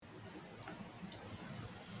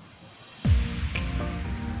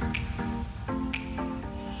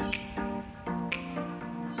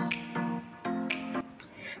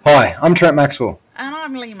Hi, I'm Trent Maxwell, And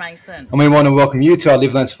I'm Lee Mason. and we want to welcome you to our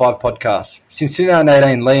Live Learn Survive podcast. Since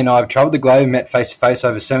 2018, Lee and I have travelled the globe and met face-to-face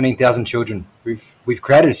over 17,000 children. We've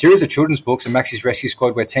created a series of children's books and Maxie's Rescue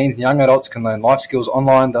Squad where teens and young adults can learn life skills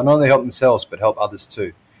online that not only help themselves but help others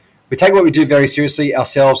too. We take what we do very seriously,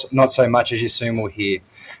 ourselves not so much, as you soon will hear.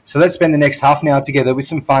 So let's spend the next half an hour together with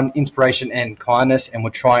some fun, inspiration and kindness, and we'll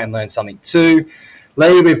try and learn something too.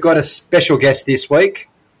 Lee, we've got a special guest this week.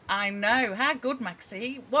 I know. How good,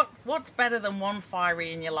 Maxie? What's better than one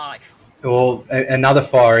fiery in your life? Well, another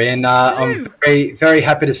fiery, and I'm very, very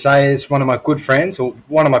happy to say it's one of my good friends, or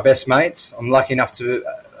one of my best mates. I'm lucky enough to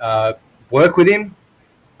work with him,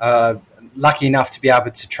 lucky enough to be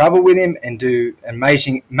able to travel with him and do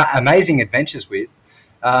amazing adventures with.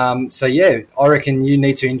 So yeah, I reckon you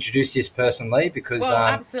need to introduce this person, Lee, because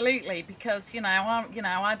absolutely, because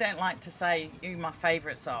I don't like to say who my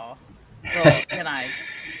favourites are, but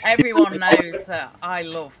everyone knows that I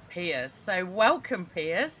love Piers. So welcome,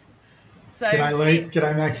 Piers. So g'day, Lee.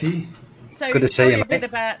 G'day, Maxie. It's good to see you, a bit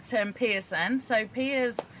about Piers then. So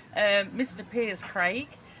Piers, Mr. Piers Craig,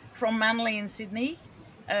 from Manly in Sydney,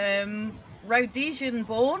 Rhodesian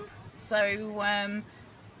born. So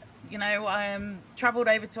travelled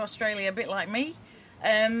over to Australia a bit like me.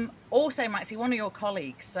 Also, Maxie, one of your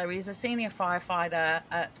colleagues. So he's a senior firefighter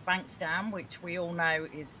at Bankstown, which we all know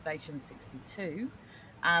is Station 62,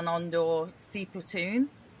 and on your C platoon.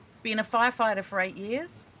 Been a firefighter for 8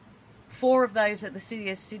 years. 4 of those at the City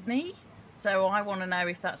of Sydney. So I want to know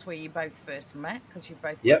if that's where you both first met, because you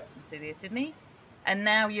both worked at the City of Sydney. And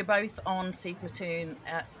now you're both on C platoon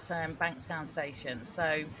at Bankstown Station.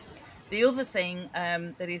 So the other thing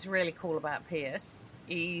that is really cool about Piers,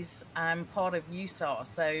 he's part of USAR.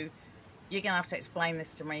 So you're going to have to explain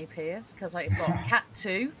this to me, Piers, because I've got Cat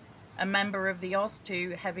 2, a member of the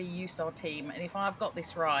Oz2 Heavy USAR team. And if I've got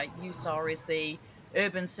this right, USAR is the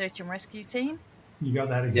Urban Search and Rescue Team. You got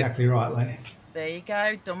that exactly right, Lee. There you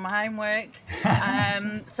go, done my homework.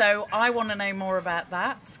 So I want to know more about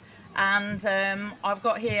that. And I've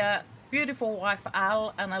got here beautiful wife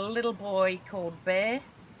Al and a little boy called Bear.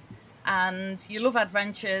 And you love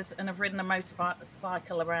adventures and have ridden a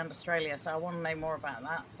motorcycle around Australia. So I want to know more about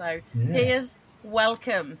that. So Piers,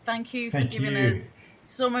 welcome. Thank you for giving us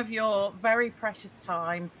some of your very precious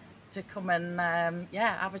time to come and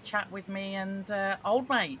have a chat with me and old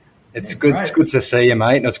mate. It's good. It's good to see you,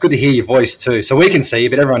 mate. And it's good to hear your voice too. So we can see you,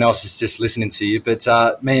 but everyone else is just listening to you. But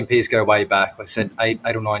me and Piers go way back. Like I said, eight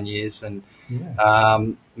or 9 years. And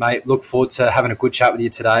mate, look forward to having a good chat with you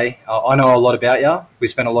today. I know a lot about you. We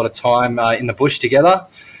spent a lot of time in the bush together,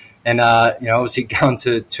 and obviously going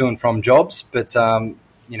to and from jobs. But I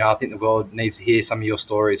think the world needs to hear some of your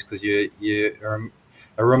stories, because you're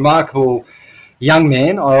a remarkable young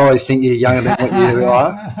man. I always think you're younger than what you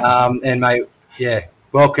are. And mate,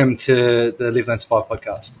 welcome to the Live Learn Survive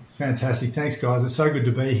podcast. Fantastic. Thanks, guys. It's so good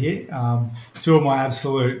to be here. 2 of my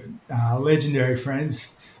absolute legendary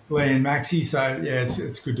friends, Lee and Maxie. So,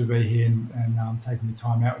 it's good to be here and taking the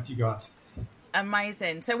time out with you guys.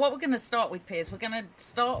 Amazing. So what we're going to start with, Piers, we're going to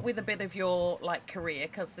start with a bit of your career,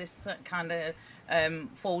 because this kind of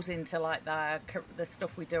falls into the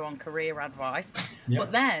stuff we do on career advice. Yep.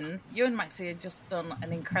 But then you and Maxie have just done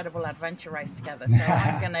an incredible adventure race together. So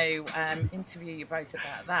I'm going to interview you both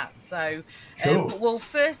about that. So cool. We'll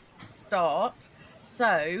first start.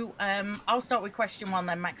 So I'll start with question 1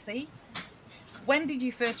 then, Maxie. When did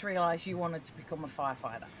you first realise you wanted to become a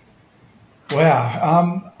firefighter?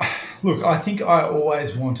 Wow. Look, I think I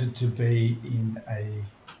always wanted to be in a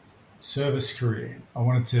service career. I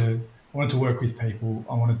wanted to work with people.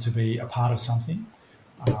 I wanted to be a part of something.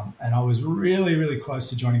 And I was really, really close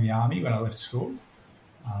to joining the Army when I left school.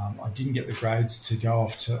 I didn't get the grades to go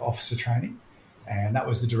off to officer training, and that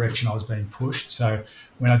was the direction I was being pushed. So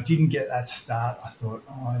when I didn't get that start, I thought,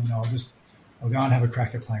 I'll go and have a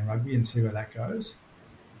crack at playing rugby and see where that goes.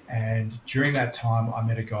 And during that time, I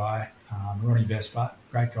met a guy, Ronnie Vesper,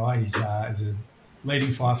 great guy. He's a leading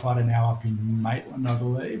firefighter now up in Maitland, I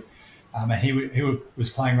believe. And he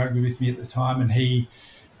was playing rugby with me at the time, and he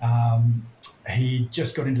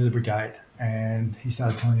just got into the brigade, and he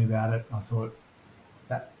started telling me about it. And I thought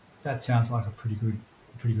that sounds like a pretty good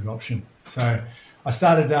option. So I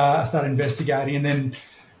started investigating, and then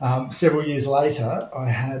several years later, I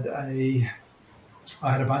had a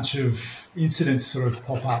bunch of incidents sort of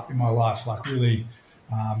pop up in my life, like really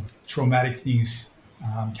traumatic things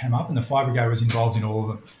came up, and the fire brigade was involved in all of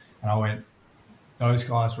them. And I went, those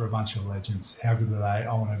guys were a bunch of legends. How good were they?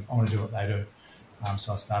 I want to do what they do.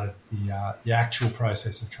 So I started the actual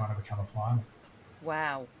process of trying to become a fireman.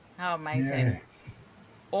 Wow, how amazing!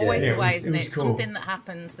 Always Yeah, the way, it isn't was it? cool. Something that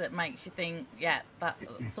happens that makes you think, yeah, that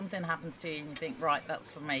something happens to you, and you think, right,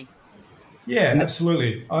 that's for me. Yeah,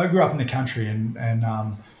 absolutely. I grew up in the country, and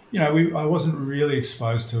I wasn't really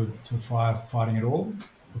exposed to firefighting at all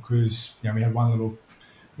because we had one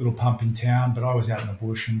little pump in town, but I was out in the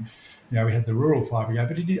bush, and we had the rural fire brigade,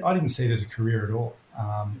 but I didn't see it as a career at all.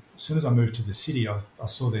 As soon as I moved to the city, I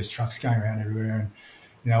saw these trucks going around everywhere,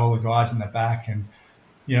 and all the guys in the back, and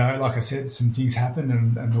like I said, some things happened,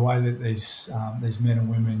 and the way that these men and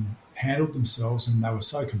women handled themselves, and they were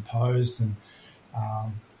so composed, and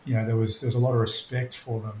there was a lot of respect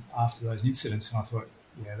for them after those incidents, and I thought,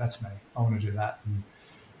 yeah, that's me. I want to do that,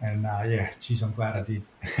 and yeah, geez, I'm glad I did.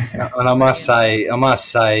 And I must say,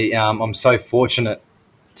 I'm so fortunate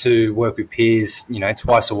to work with peers,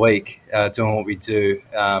 twice a week, doing what we do.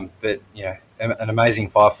 But an amazing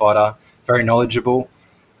firefighter, very knowledgeable,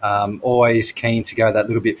 always keen to go that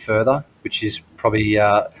little bit further, which is probably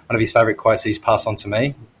one of his favourite quotes he's passed on to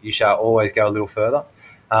me. You shall always go a little further.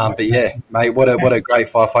 But yeah, mate, what a great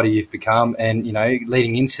firefighter you've become, and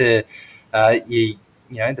leading into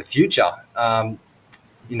the future.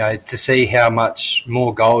 To see how much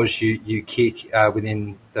more goals you kick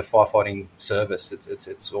within the firefighting service,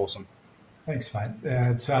 it's awesome. Thanks, mate.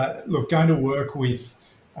 It's look, going to work with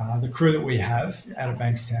the crew that we have out of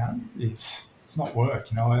Bankstown. It's not work,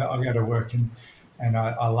 I go to work and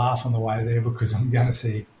I laugh on the way there because I'm going to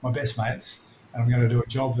see my best mates, and I'm going to do a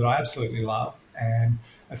job that I absolutely love, and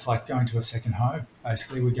it's like going to a second home.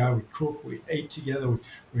 Basically, we go, we cook, we eat together,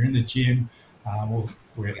 we're in the gym, we're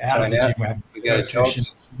out of the gym, we have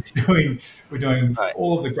sessions. We're doing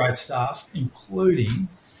all of the great stuff, including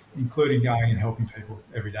going and helping people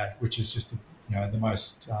every day, which is just the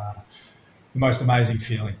most amazing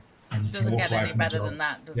feeling. And you doesn't get any better than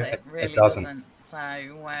that, does it? It really doesn't. So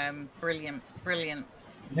brilliant.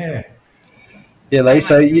 Yeah. Yeah, Lee.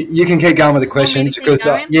 So you can keep going with the questions because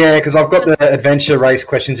I've got the adventure race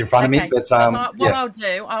questions in front of me. But I'll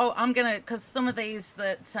do, I'm gonna, because some of these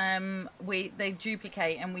that they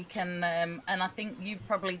duplicate, and we can, and I think you've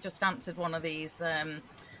probably just answered one of these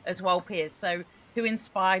as well, Piers. So who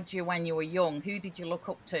inspired you when you were young? Who did you look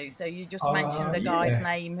up to? So you just mentioned the guy's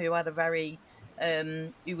name who had a very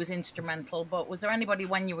who was instrumental, but was there anybody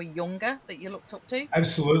when you were younger that you looked up to?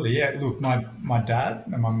 Absolutely, yeah. Look, my dad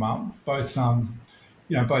and my mum, both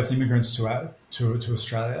both immigrants to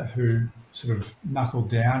Australia who sort of knuckled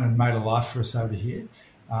down and made a life for us over here.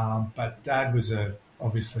 But Dad was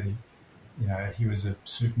obviously, he was a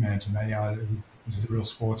superman to me. He was a real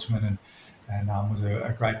sportsman and was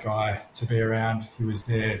a great guy to be around. He was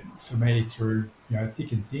there for me through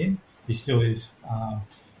thick and thin. He still is.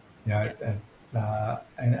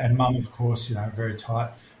 And Mum, of course, very tight.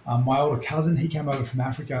 My older cousin, he came over from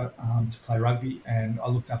Africa to play rugby, and I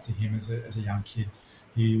looked up to him as a young kid.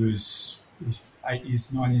 He's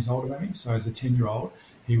 9 years older than me, so as a 10-year-old,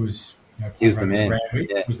 he was he was the man. He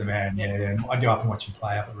was the man, yeah. And I'd go up and watch him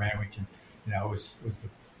play up at Randwick, and it was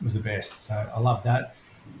the best. So I love that.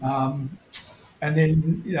 And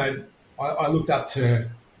then I looked up to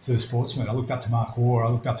the sportsmen. I looked up to Mark Waugh. I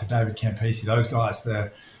looked up to David Campisi. Those guys,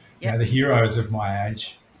 the heroes of my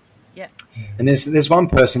age. Yeah. And there's one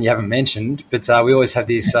person you haven't mentioned, but we always have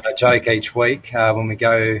this joke each week when we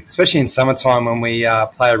go, especially in summertime when we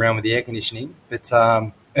play around with the air conditioning. But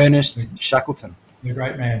Ernest Shackleton, the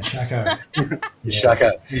great man, Shacko.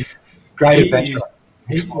 Shacko, great adventure.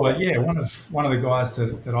 One of the guys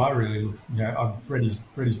that I really, I've read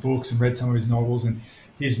his books and read some of his novels, and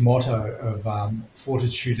his motto of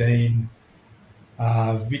Fortitudine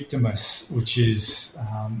Victimus, which is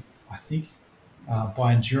I think.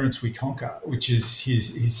 By endurance we conquer, which is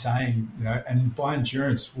his saying, and by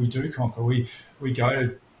endurance we do conquer. We go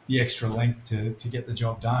to the extra length to get the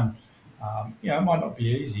job done. It might not be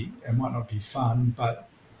easy, it might not be fun, but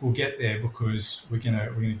we'll get there because we're gonna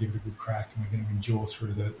give it a good crack, and we're gonna endure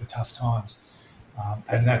through the tough times.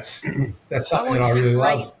 And that's something that I really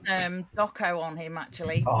love. Doco on him,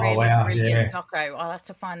 actually. Oh, really wow, brilliant doco. I'll have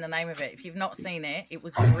to find the name of it. If you've not seen it, it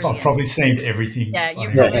was brilliant. I've probably seen everything. Yeah,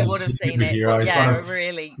 you probably would have seen it. But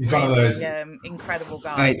he's one of those incredible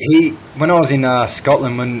guys. When I was in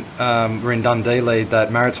Scotland, when we were in Dundee,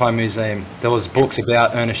 that Maritime Museum, there was books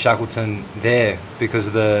about Ernest Shackleton there because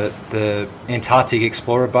of the Antarctic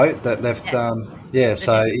explorer boat that left. Yes.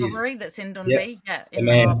 The Discovery that's in Dundee. In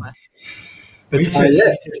the harbour. But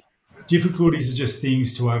difficulties are just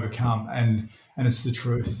things to overcome, and it's the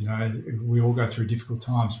truth. We all go through difficult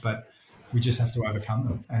times, but we just have to overcome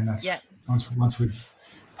them. And that's once we've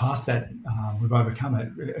passed that, we've overcome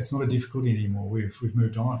it. It's not a difficulty anymore. We've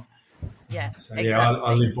moved on. Yeah. So exactly.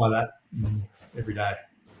 I live by that every day.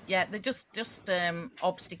 Yeah, they're just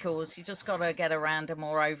obstacles. You just got to get around them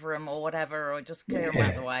or over them or whatever, or just clear them out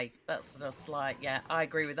of the way. That's just like, yeah, I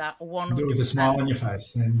agree with that. 100%. Do it with a smile on your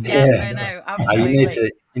face. Then No,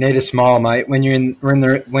 absolutely. You need to smile, mate. When you're in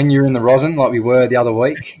the rosin, like we were the other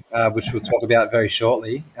week, which we'll talk about very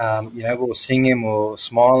shortly. We were singing, we were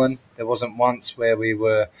smiling. There wasn't once where we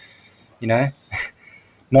were,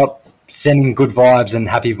 not sending good vibes and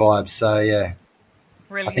happy vibes. So yeah,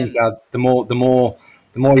 brilliant. I think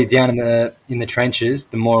the more you're down in the trenches,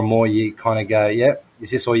 the more and more you kind of go, yeah,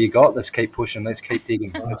 is this all you got? Let's keep pushing. Let's keep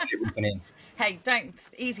digging. Let's keep ripping in. Hey,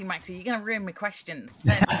 easy, Maxie. You're going to ruin my questions.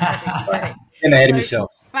 I'm ahead of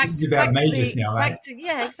myself. This is about me just now, mate.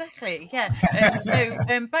 Yeah, exactly. Yeah.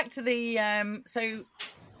 Back to the so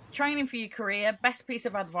training for your career. Best piece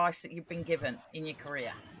of advice that you've been given in your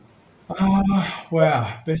career.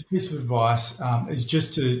 Wow, best piece of advice is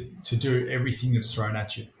just to do everything that's thrown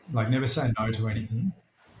at you. Like, never say no to anything.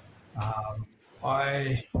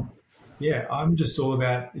 I'm just all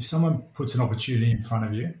about, if someone puts an opportunity in front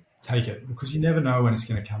of you, take it, because you never know when it's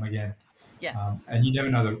going to come again. Yeah. And you never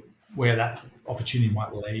know where that opportunity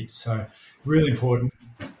might lead. So really important,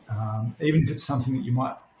 even if it's something that you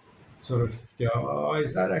might sort of go, oh,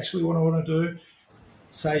 is that actually what I want to do?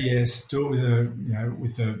 Say yes, do it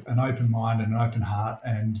with an open mind and an open heart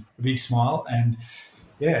and a big smile, and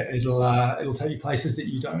it'll take you places that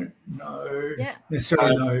you don't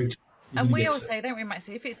necessarily know. And we always say, don't we,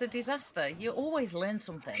 Maxie, if it's a disaster, you always learn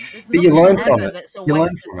something. There's but you learn from it. That's a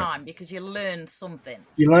waste of time because you learn something.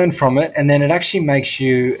 You learn from it, and then it actually makes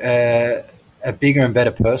you a bigger and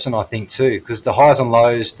better person, I think, too, because the highs and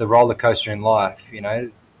lows, the roller coaster in life,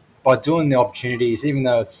 by doing the opportunities, even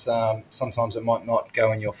though it's sometimes it might not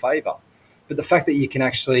go in your favour, but the fact that you can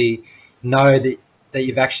actually know that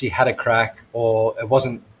you've actually had a crack, or it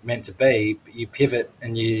wasn't meant to be, but you pivot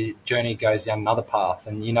and your journey goes down another path,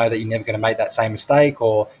 and you know that you're never going to make that same mistake,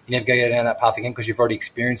 or you never go down that path again because you've already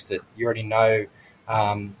experienced it. You already know,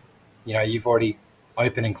 you've already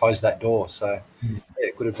opened and closed that door. So,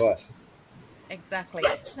 good advice. Exactly.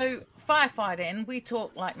 So firefighting, we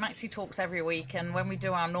talk, like Maxie talks every week, and when we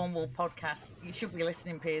do our normal podcast, you should be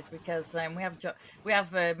listening, Piers, because we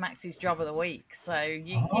have Maxie's job of the week, so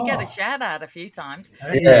you get a shout out a few times.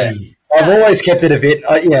 Yeah, I've always kept it a bit.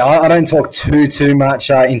 I don't talk too much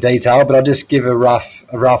in detail, but I'll just give a rough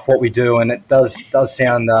what we do, and it does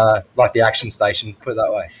sound like the action station. Put it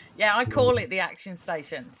that way. Yeah, I call it the action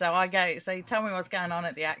station. So I go. So tell me what's going on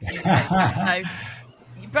at the action station. So.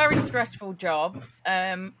 Very stressful job.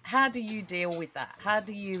 How do you deal with that? How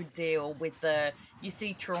do you deal with you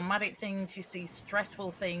see traumatic things, you see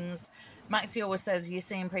stressful things. Maxie always says you're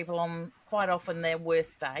seeing people on quite often their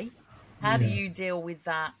worst day. How do you deal with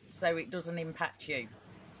that so it doesn't impact you?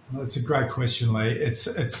 Well, it's a great question, Lee. It's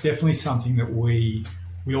definitely something that we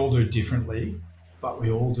all do differently, but we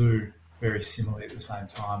all do very similarly at the same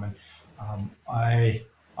time. And I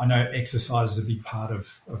know exercise is a big part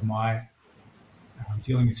of my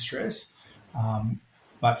dealing with stress,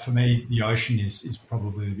 but for me, the ocean is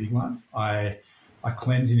probably the big one. I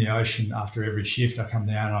cleanse in the ocean after every shift. I come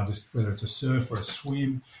down and whether it's a surf or a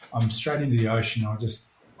swim, I'm straight into the ocean. I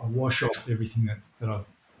wash off everything that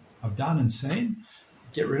I've done and seen,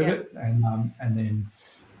 get rid of it, and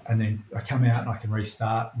then I come out and I can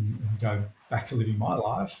restart and go back to living my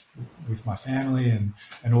life with my family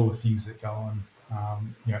and all the things that go on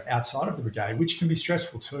outside of the brigade, which can be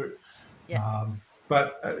stressful too. Yeah.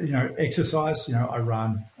 But exercise, I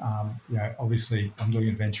run, obviously I'm doing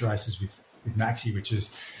adventure races with Maxie, which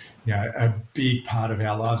is, a big part of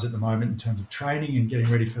our lives at the moment in terms of training and getting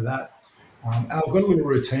ready for that. I've got a little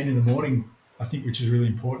routine in the morning, I think, which is really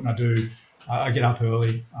important. I get up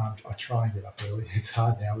early. I try and get up early. It's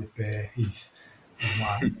hard now with Bear. He's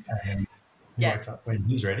one and he wakes up when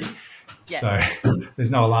he's ready. Yeah. So there's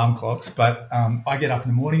no alarm clocks, but I get up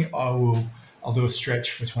in the morning. I'll do a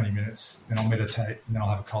stretch for 20 minutes, then I'll meditate, and then I'll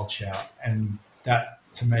have a cold shower. And that,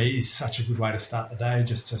 to me, is such a good way to start the day,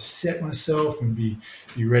 just to set myself and be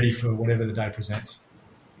ready for whatever the day presents.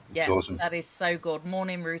 Yeah, awesome. That is so good.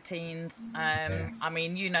 Morning routines. I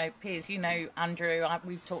mean, Piers, Andrew,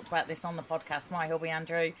 we've talked about this on the podcast. My hubby,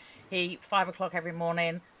 Andrew, he 5 o'clock every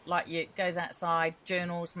morning, goes outside,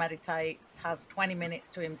 journals, meditates, has 20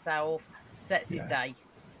 minutes to himself, sets his day.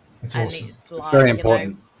 That's and awesome. It's very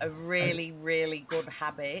important. A really, really good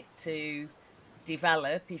habit to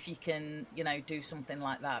develop if you can, do something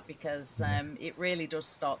like that, because it really does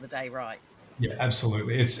start the day right. Yeah,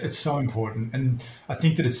 absolutely. It's so important. And I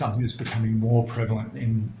think that it's something that's becoming more prevalent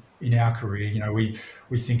in in our career, you know, we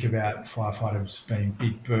think about firefighters being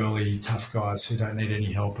big, burly, tough guys who don't need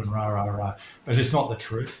any help and rah, rah, rah. But it's not the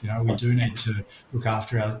truth. You know, we do need to look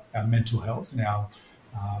after our mental health and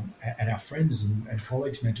our friends and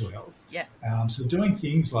colleagues' mental health. Yeah. So doing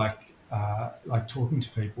things like talking to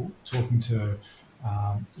people, talking to,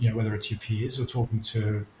 you know, whether it's your peers or talking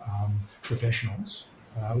to professionals,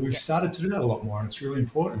 we've started to do that a lot more, and it's really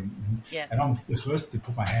important. And I'm the first to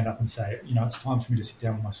put my hand up and say, you know, it's time for me to sit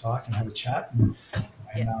down with my psych and have a chat. And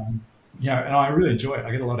you know, and I really enjoy it.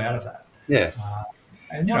 I get a lot out of that. Yeah.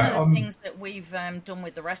 And one of the things that we've done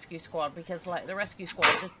with the rescue squad, because like the rescue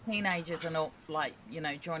squad, there's teenagers and all, like, you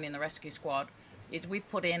know, joining the rescue squad, is we've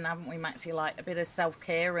put in, haven't we, Maxie, like a bit of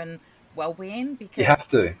self-care and well-being, because you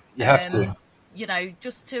have to, you know,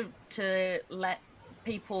 just to let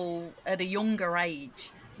people at a younger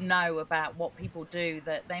age know about what people do,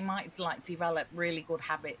 that they might like develop really good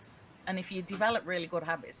habits. And if you develop really good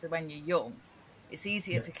habits when you're young, it's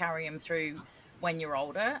easier to carry them through when you're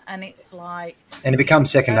older. And it's like, and it becomes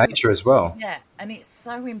second nature as well. Yeah. And it's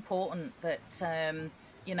so important that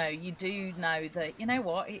you know, you do know that, you know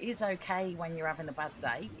what, it is okay when you're having a bad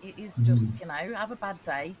day. It is just, you know, have a bad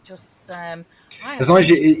day. Just as long as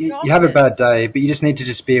you have a bad day, but you just need to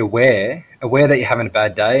just be aware that you're having a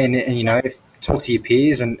bad day, and you know, talk to your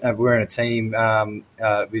peers. And we're in a team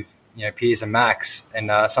with, you know, Piers and Max,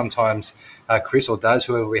 and sometimes Chris or Daz,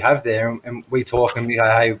 whoever we have there, and we talk and we go,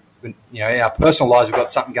 hey, you know, in our personal lives we've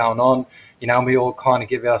got something going on, you know, and we all kind of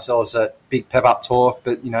give ourselves a big pep up talk.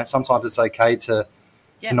 But you know, sometimes it's okay to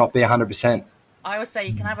not be 100%. I always say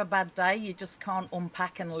you can have a bad day, you just can't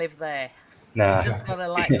unpack and live there. No. You just gotta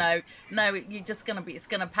like no, you're just gonna be. It's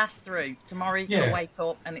gonna pass through. Tomorrow you're gonna wake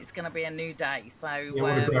up and it's gonna be a new day. So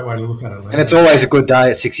what a great way to look at it. And it's always a good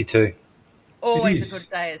day at 62. Always a good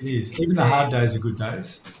day at 62. It is. Even the hard days are good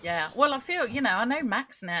days. Yeah. Well, I feel, you know, I know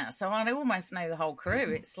Max now, so I almost know the whole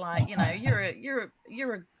crew. It's like, you know, you're a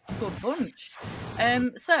good bunch.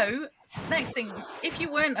 So next thing, if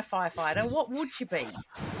you weren't a firefighter, what would you be?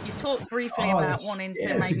 You talked briefly about wanting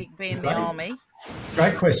to maybe be in the army.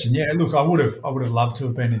 Great question. Yeah, look, I would have loved to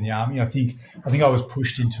have been in the army. I think I was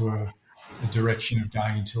pushed into a direction of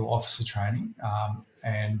going into officer training,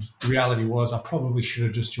 and the reality was I probably should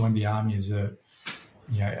have just joined the army as an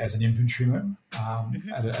infantryman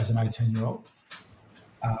as an 18-year-old.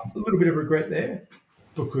 A little bit of regret there,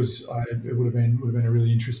 because it would have been a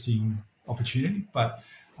really interesting opportunity. But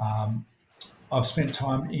I've spent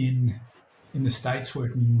time in the States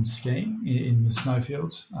working in skiing in the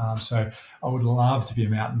snowfields. So I would love to be a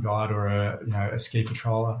mountain guide or a ski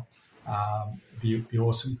patroller. Be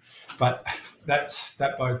awesome. But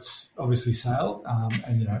that boat's obviously sailed.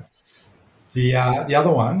 And you know, the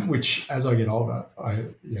other one, which as I get older,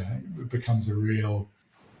 it becomes a real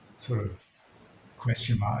sort of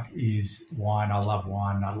question mark, is wine. I love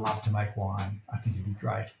wine. I'd love to make wine. I think it'd be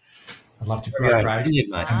great. I'd love to grow grapes.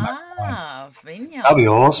 Vineyard. That'd be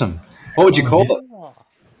awesome. What would you call it?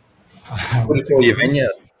 What would you call your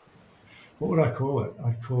vineyard? What would I call it?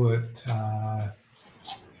 I'd call it...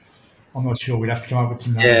 I'm not sure. We'd have to come up with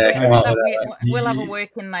some names. Yeah, we'll have a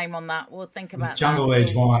working name on that. We'll think about Jungle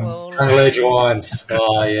Edge Wines. Jungle Edge Wines.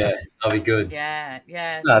 Oh, yeah. That'll be good. Yeah.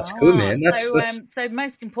 That's good, man. So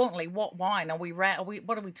most importantly, what wine are we?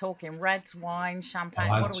 What are we talking? Reds, wine, champagne?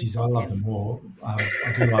 What are we talking? I love them all. I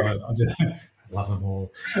do love it. I love them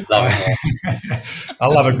all. I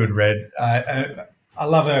love a good red. I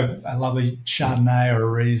love a lovely Chardonnay or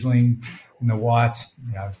a Riesling in the whites.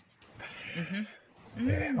 You know. Mm-hmm.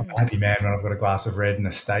 Yeah, I'm a happy man when I've got a glass of red and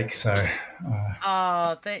a steak. So,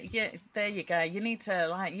 there you go. You need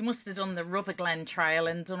to you must have done the Rutherglen Trail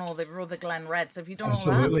and done all the Rutherglen Reds. Have you done all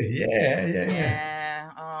that? Absolutely, yeah.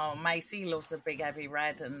 Oh, Macy loves a big heavy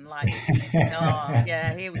red, and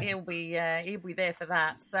he'll be there for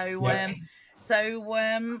that. So,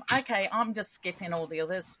 okay, I'm just skipping all the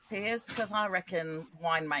others, Piers, because I reckon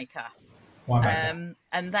winemaker.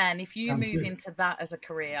 And then if you move into that as a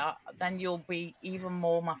career, then you'll be even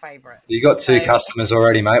more my favourite. You got two customers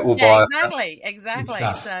already, mate. We'll buy exactly.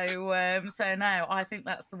 So no, I think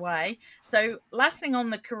that's the way. So last thing on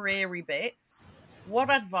the careery bits, what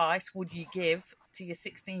advice would you give to your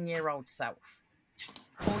 16-year-old self?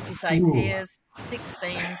 What would you say, Piers?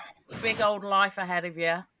 16, big old life ahead of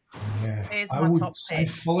you. Yeah, Here's I my would top say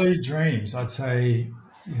tip. follow your dreams. I'd say,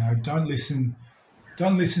 don't listen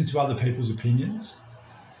to other people's opinions,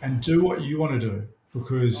 and do what you want to do,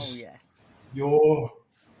 because you're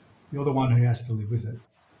the one who has to live with it.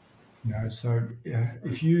 So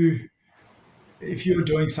if you're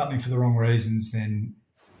doing something for the wrong reasons, then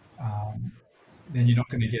you're not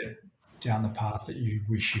going to get down the path that you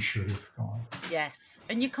wish you should have gone. Yes.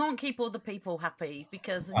 And you can't keep other people happy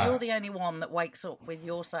because you're the only one that wakes up with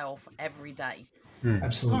yourself every day.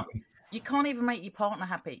 Absolutely. You can't even make your partner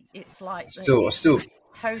happy. It's like Still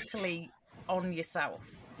totally on yourself.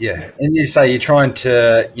 Yeah. And you say you're trying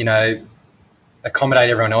to, accommodate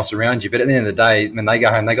everyone else around you. But at the end of the day, when they go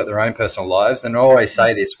home, they got their own personal lives. And I always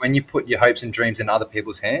say this, when you put your hopes and dreams in other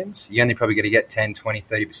people's hands, you're only probably going to get 10, 20,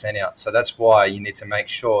 30% out. So that's why you need to make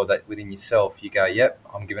sure that within yourself, you go, yep,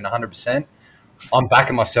 I'm giving 100%. I'm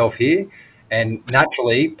backing myself here. And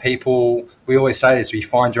naturally, people, we always say this, you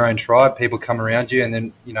find your own tribe, people come around you. And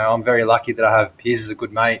then, I'm very lucky that I have Piers as a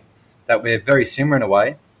good mate, that we're very similar in a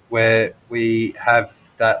way, where we have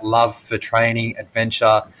that love for training,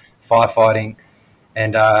 adventure, firefighting.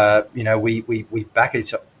 And, we back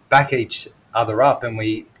each other up, and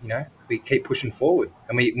we keep pushing forward,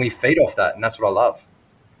 and we feed off that. And that's what I love.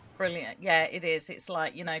 Brilliant. Yeah, it is. It's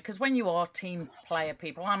like, because when you are team player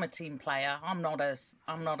people, I'm a team player. I'm not a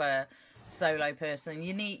solo person.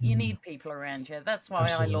 You need people around you. That's why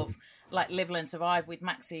Absolutely. I love Live Learn Survive with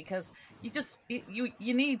Maxi, because you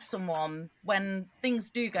need someone when things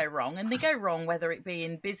do go wrong, and they go wrong, whether it be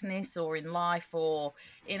in business or in life or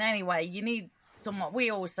in any way. You need someone. We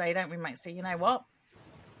always say, don't we, Maxi? You know what?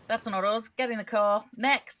 That's not us. Get in the car.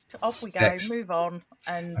 Next, off we go. Move on,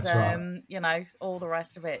 and right. All the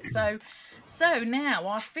rest of it. So now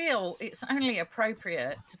I feel it's only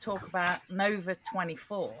appropriate to talk about Nova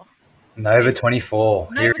 24. Nova 24.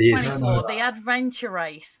 Here it is. 24, the adventure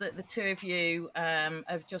race that the two of you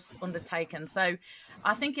have just undertaken. So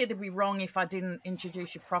I think it'd be wrong if I didn't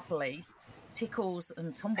introduce you properly. Tickles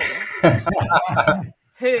and Tumbles,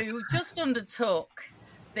 who just undertook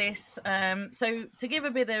this. So to give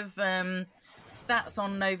a bit of stats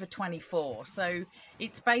on Nova 24. So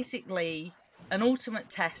it's basically an ultimate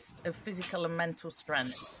test of physical and mental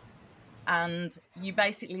strength. And you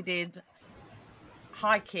basically did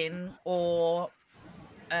hiking or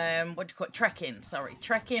trekking and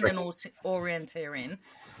orienteering,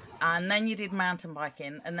 and then you did mountain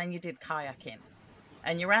biking, and then you did kayaking,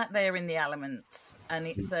 and you're out there in the elements, and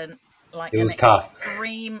it's an tough.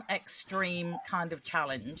 extreme kind of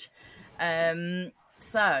challenge.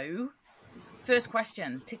 So first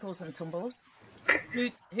question, Tickles and Tumbles.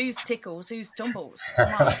 Who's Tickles? Who's Tumbles?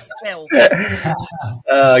 Come on, Phil.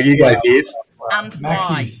 You go, Piers. And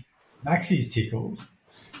why? Maxi's Tickles,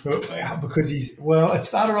 because it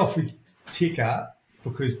started off with Ticker,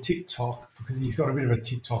 because TikTok, because he's got a bit of a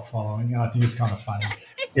TikTok following, and I think it's kind of funny.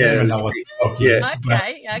 Yeah, I don't know what TikTok is.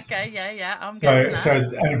 Okay, yeah. I'm getting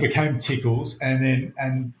that. And it became Tickles, and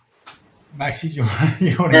Maxi, you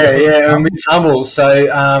want to and with Tumbles. So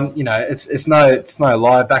it's no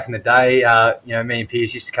lie. Back in the day, me and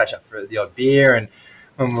Piers used to catch up for the odd beer, and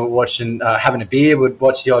when we were watching, having a beer, we'd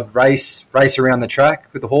watch the odd race around the track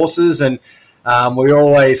with the horses, and we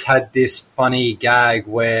always had this funny gag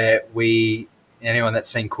where anyone that's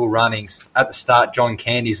seen Cool Runnings, at the start, John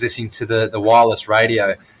Candy's listening to the wireless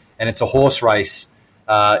radio, and it's a horse race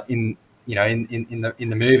in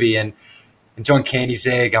the movie, and John Candy's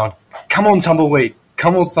there going, "Come on, Tumbleweed!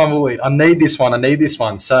 I need this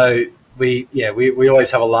one." So we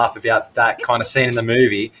always have a laugh about that kind of scene in the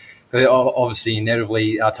movie. But obviously,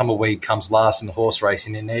 inevitably, Tumbleweed comes last in the horse race,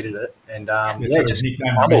 and he needed it. And just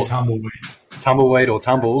Tumbleweed or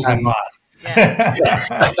Tumbles. And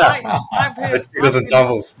I've heard Tickles and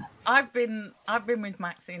Tumbles. I've been with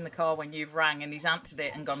Maxi in the car when you've rang, and he's answered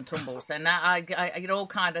it and gone Tumbles. So now it all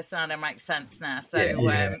kind of sound and makes sense now.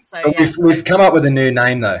 We've come up with a new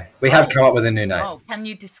name though. We have come up with a new name. Oh, can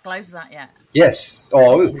you disclose that yet? Yes.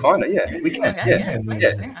 Oh, kind of. Yeah, we can. Yeah.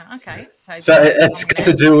 Okay. So it's got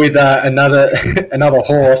to do with another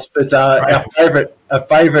horse, but our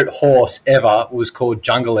favorite horse ever was called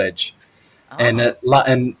Jungle Edge, and it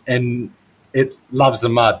loves the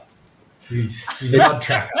mud. He's a mud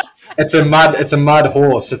tracker. It's a mud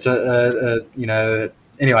horse. It's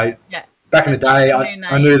anyway. Yeah. Back in the day,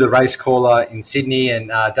 I knew the race caller in Sydney, and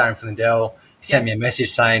Darren Flindell sent me a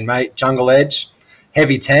message saying, "Mate, Jungle Edge,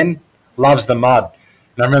 heavy 10, loves the mud."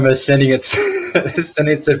 And I remember sending it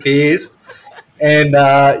to Piers, and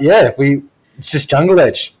it's just Jungle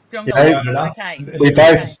Edge. Okay. We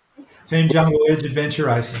both Team Jungle Edge Adventure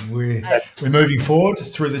Racing. We're moving forward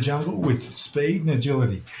through the jungle with speed and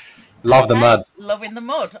agility. Love the mud. Loving the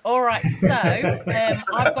mud. All right, so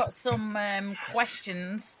I've got some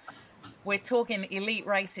questions. We're talking elite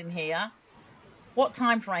racing here. What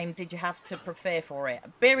time frame did you have to prepare for it?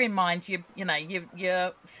 Bear in mind, you're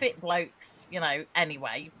fit blokes,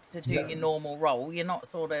 anyway, to do your normal role. You're not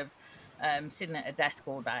sort of sitting at a desk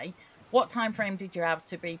all day. What time frame did you have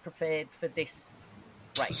to be prepared for this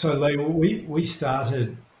race? So Lee, we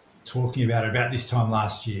started talking about this time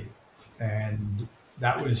last year, and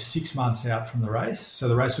that was 6 months out from the race. So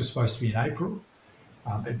the race was supposed to be in April.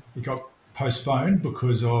 It got postponed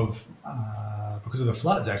because of the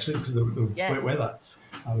floods, actually, because of the wet weather.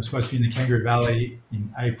 It was supposed to be in the Kangaroo Valley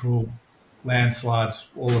in April. Landslides,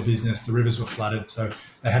 all the business, the rivers were flooded, so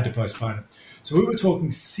they had to postpone it. So we were talking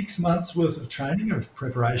 6 months worth of training, of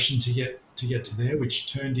preparation to get to there,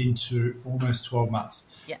 which turned into almost 12 months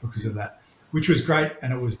because of that, which was great,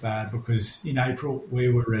 and it was bad because in April we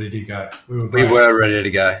were ready to go. We were ready to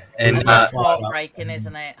go, and that's heartbreaking,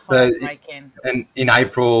 isn't it? Heartbreaking. And in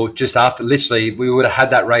April, just after, literally, we would have had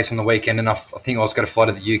that race on the weekend, and I think I was going to fly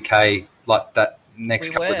to the UK like that next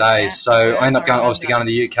couple of days. So I ended up going to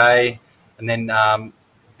the UK. And then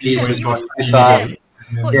Piers was my producer.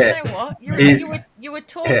 Well, you know what? You were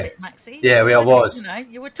tall fit, Maxie. Yeah, I was. You know,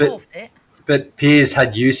 you were tall fit. But Piers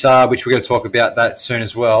had USAR, which we're going to talk about that soon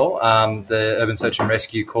as well, the Urban Search and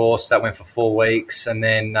Rescue course. That went for 4 weeks. And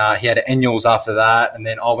then he had annuals after that. And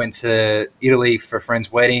then I went to Italy for a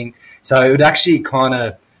friend's wedding. So it would actually kind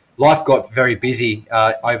of – life got very busy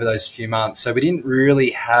over those few months. So we didn't really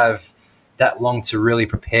have – that long to really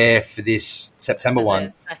prepare for this September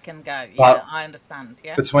one. Second go, but I understand.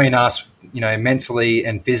 Yeah. Between us, mentally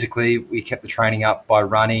and physically, we kept the training up by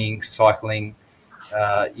running, cycling.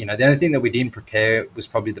 The only thing that we didn't prepare was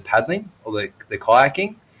probably the paddling or the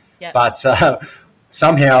kayaking. Yeah. But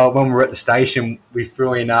somehow, when we were at the station, we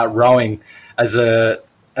threw in rowing as an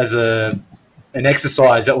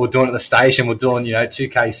exercise that we're doing at the station. We're doing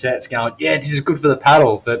 2K sets, going, this is good for the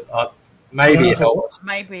paddle, but. Maybe it helped.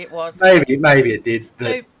 Maybe it was. Maybe it did.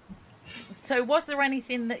 But... So was there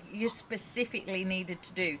anything that you specifically needed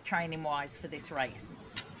to do training-wise for this race?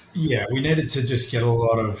 Yeah, we needed to just get a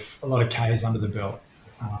lot of Ks under the belt.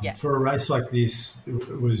 For a race like this,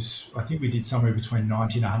 it was, I think we did somewhere between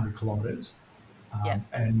 90 and 100 kilometres.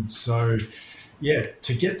 And so,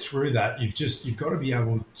 to get through that, you've got to be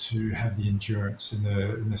able to have the endurance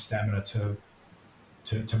and the stamina to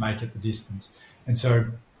make it the distance. And so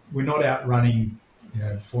we're not out running,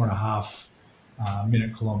 4.5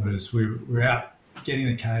 minute kilometres. We're out getting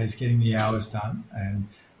the Ks, getting the hours done, and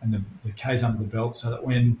the Ks under the belt, so that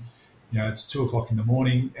when it's 2:00 in the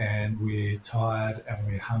morning and we're tired and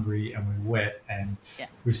we're hungry and we're wet and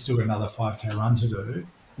we've still got another 5K run to do,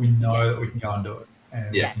 we know that we can go and do it,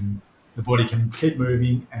 and the body can keep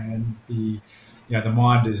moving, and the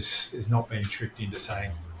mind is not being tricked into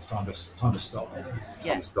saying it's time to stop. Time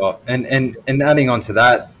to stop. And adding on to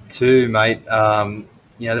that too, mate.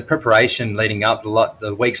 The preparation leading up,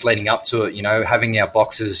 the weeks leading up to it. Having our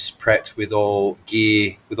boxes prepped with all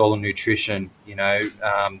gear, with all the nutrition.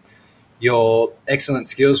 Your excellent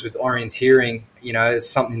skills with orienteering. It's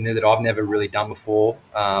something new that I've never really done before,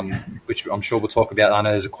 which I'm sure we'll talk about. I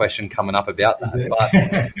know there's a question coming up about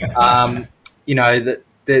that,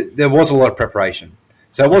 but there was a lot of preparation.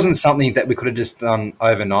 So it wasn't something that we could have just done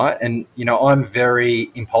overnight. And, I'm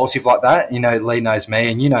very impulsive like that. Lee knows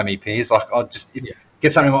me, and you know me, Piers. Like, I'll just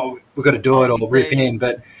get something, we've got to do it, or rip in.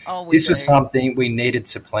 But this was something we needed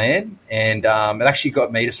to plan. And it actually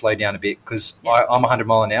got me to slow down a bit because I'm 100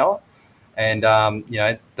 mile an hour. And,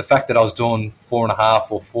 the fact that I was doing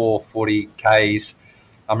 4.5 or 440 Ks,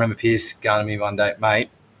 I remember Piers going to me one day, mate,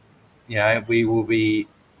 we will be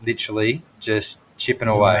literally just chipping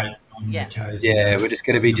away. We're just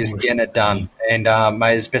going to be just getting it done. And,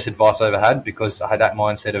 mate, it's the best advice I ever had, because I had that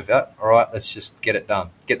mindset of, all right, let's just get it done,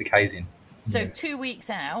 get the Ks in. So 2 weeks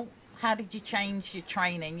out, how did you change your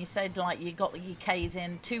training? You said, you got your Ks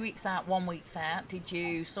in 2 weeks out, 1 week out. Did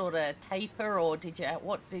you sort of taper, or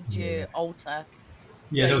what did you alter?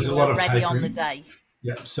 Yeah, there was a lot of ready tapering on the day.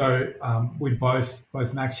 Yeah, so we both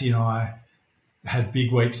Maxie and I had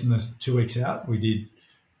big weeks in the 2 weeks out.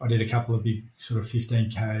 I did a couple of big sort of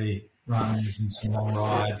 15K runs and some long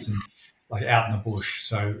rides and out in the bush.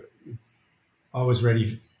 So I was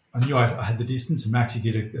ready. I knew I had the distance, and Maxie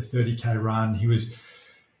did a 30K run. He was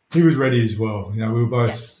ready as well. We were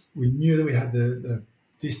both, we knew that we had the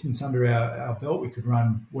distance under our belt. We could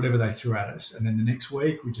run whatever they threw at us. And then the next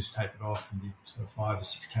week we just tapered off and did sort of 5 or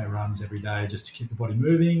 6K runs every day, just to keep the body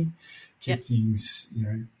moving, keep things,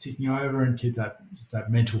 ticking over, and keep that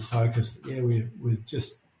mental focus. We're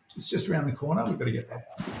just, it's just around the corner. We've got to get there.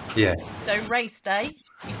 Yeah. So race day,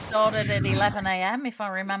 you started at 11 a.m. if I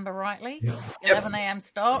remember rightly. Yep. 11 a.m.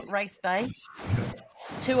 start, race day.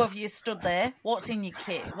 2 of you stood there. What's in your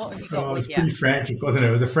kit? What have you got with you? It was pretty frantic, wasn't it?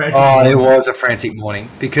 It was a frantic morning. It was a frantic morning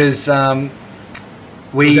because it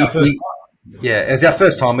was our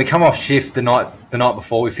first time. We come off shift the night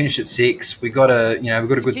before. We finished at 6. We got a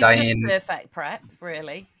good day in. Perfect prep,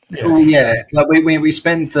 really. Oh yeah, like we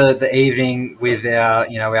spend the evening with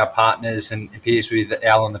our partners and peers with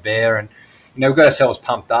Al and the Bear, and we got ourselves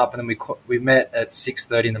pumped up, and then we met at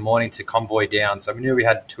 6:30 in the morning to convoy down. So we knew we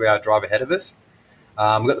had a 2-hour drive ahead of us.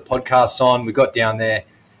 We got the podcasts on. We got down there.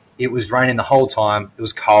 It was raining the whole time. It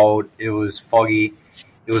was cold. It was foggy.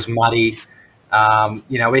 It was muddy.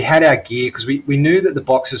 We had our gear because we knew that the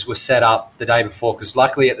boxes were set up the day before, because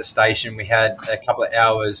luckily at the station we had a couple of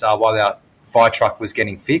hours while our fire truck was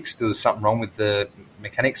getting fixed. There was something wrong with the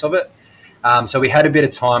mechanics of it. So we had a bit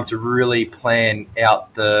of time to really plan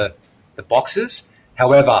out the boxes.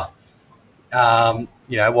 However, 20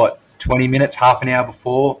 minutes, half an hour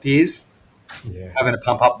before, Piers, having to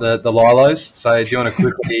pump up the Lilos. So do you want to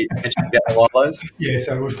quickly mention about the Lilos? Yeah,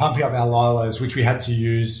 so we're pumping up our Lilos, which we had to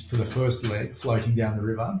use for the first leg, floating down the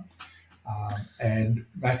river. And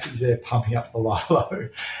Max is there pumping up the Lilo,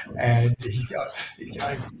 and he's going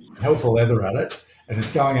hell for leather at it, and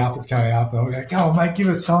it's going up, and we go, "Go on, mate, give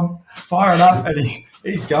it some, fire it up," and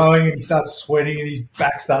he's going, and he starts sweating, and his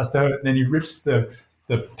back starts to hurt, and then he rips the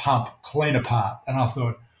pump clean apart, and I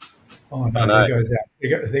thought, oh no,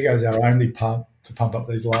 there goes our only pump to pump up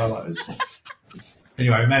these Lilos.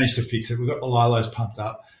 Anyway, we managed to fix it. We got the Lilos pumped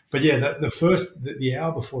up, but yeah, the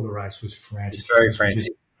hour before the race was frantic. It's very frantic.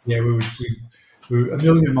 Yeah, we were a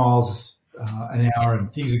million miles an hour,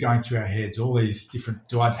 and things are going through our heads. All these different.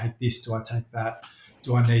 Do I take this? Do I take that?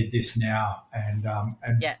 Do I need this now? And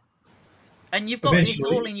yeah. And you've got this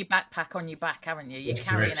all in your backpack on your back, haven't you? You're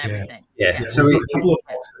carrying everything. Yeah. So we got a couple of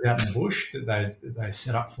boxes out in the bush that they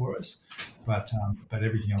set up for us, but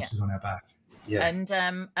everything else is on our back. Yeah. And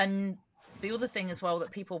the other thing as well that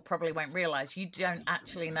people probably won't realise, you don't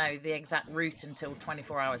actually know the exact route until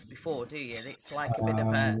 24 hours before, do you? It's like a bit of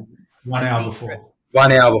a 1 hour before.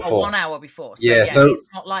 1 hour before. 1 hour before. So, so it's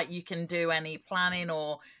not like you can do any planning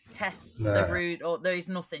or test the route, or there is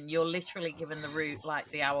nothing. You're literally given the route like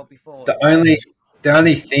the hour before. The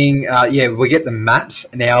only thing, we get the maps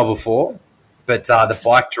an hour before, but the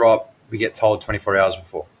bike drop we get told 24 hours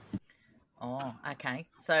before. Oh, okay.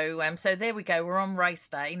 So there we go. We're on race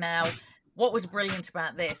day now. What was brilliant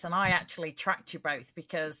about this, and I actually tracked you both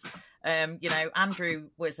because, Andrew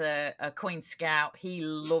was a Queen Scout. He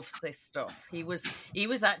loves this stuff. He was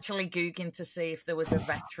actually Googling to see if there was a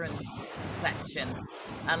veterans section,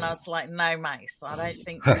 and I was like, no, Mace, I don't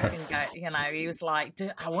think we can go. He was like,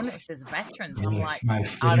 I wonder if there's veterans. I'm like,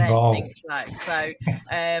 I don't think so. So,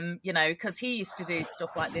 because he used to do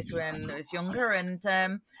stuff like this when he was younger, and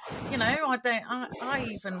I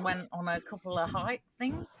even went on a couple of hike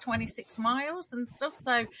things, 26 miles and stuff.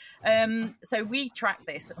 So we tracked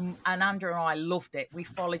this, and Andrew and I loved it. We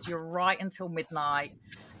followed you right until midnight.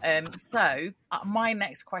 My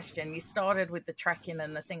next question, you started with the trekking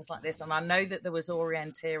and the things like this, and I know that there was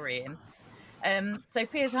orienteering. So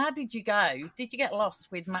Piers, how did you go? Did you get lost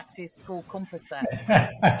with Max's school compass set?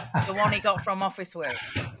 The one he got from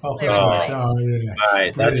Officeworks?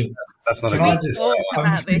 Right, that's not a good.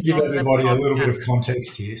 I'm just going to give everybody a little bit of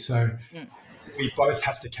context here. So we both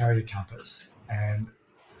have to carry a compass, and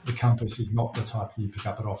the compass is not the type that you pick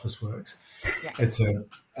up at Officeworks. Yeah. It's an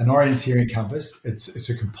orienteering compass. It's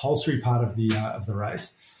a compulsory part of the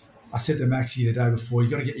race. I said to Maxie the day before, you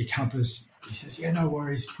got to get your compass. He says, yeah, no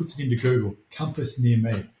worries. Puts it into Google. Compass near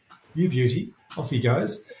me. You beauty. Off he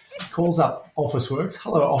goes. Calls up Officeworks.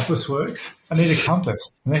 Hello, Officeworks. I need a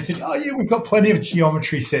compass. And they said, oh, yeah, we've got plenty of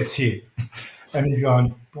geometry sets here. And he's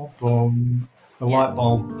going, boom, boom. The light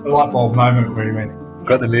bulb moment where he went.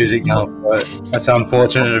 Got the music going for it. That's an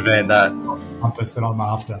unfortunate event, that. Compass that I'm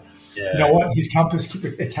after. Yeah. You know what? His compass,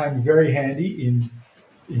 it came very handy in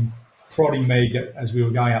prodding me as we were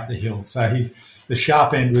going up the hill. So the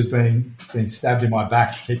sharp end was being stabbed in my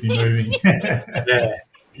back to keep me moving. Yeah.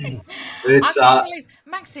 It's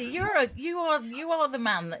Maxie, you are the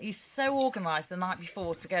man that is so organised the night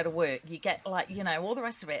before to go to work. You get all the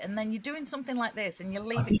rest of it, and then you're doing something like this, and you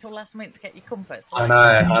leave it till last minute to get your compass. I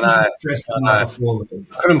know.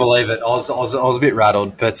 Couldn't believe it. I was a bit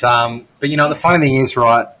rattled, but the funny thing is,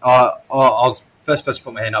 right? I was first person to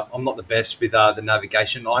put my hand up. I'm not the best with the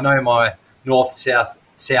navigation. I know my north, south,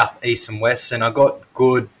 east, and west, and I got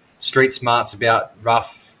good street smarts about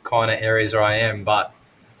rough kind of areas where I am, but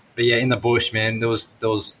yeah, in the bush, man, there was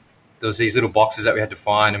these little boxes that we had to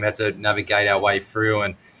find, and we had to navigate our way through.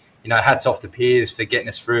 And hats off to Piers for getting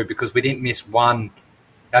us through, because we didn't miss one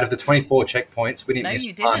out of the 24 checkpoints. We didn't miss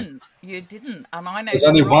one. You didn't, and I know there's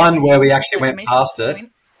only one where we actually went past it.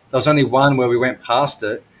 There was only one where we went past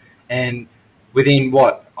it, and within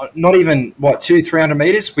not even 200-300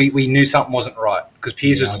 meters, we knew something wasn't right, because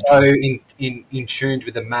Piers was so in tuned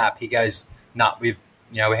with the map. He goes, "Nah, we're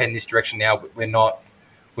heading this direction now. We're not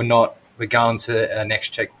we're going to our next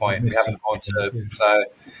checkpoint. We haven't gone to. Yeah. So,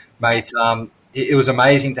 mate, it was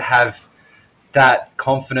amazing to have that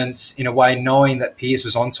confidence in a way, knowing that Piers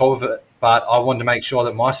was on top of it. But I wanted to make sure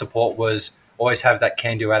that my support was always have that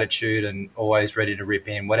can-do attitude and always ready to rip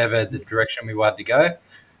in, whatever the direction we wanted to go.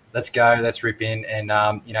 Let's go, let's rip in. And,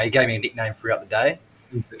 he gave me a nickname throughout the day.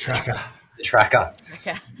 The Tracker. The Tracker.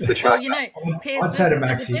 Okay. The Tracker. Well, Piers, I'd say to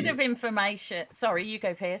there's a Maxi, bit of information. Sorry, you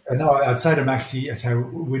go, Piers. No, I'd say to Maxi, okay,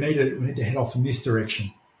 we need to head off in this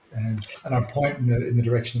direction. And I'd point in the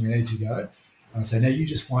direction we need to go. And I'd say, now you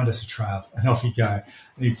just find us a trail. And off he'd go.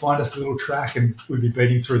 And he'd find us a little track and we'd be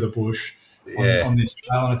beating through the bush on this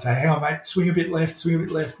trail. And I'd say, hang on, mate, swing a bit left. And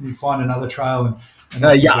he'd find another trail. And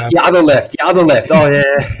No, yeah, the other left. Oh, yeah.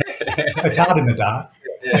 It's hard in the dark.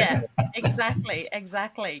 Yeah, exactly.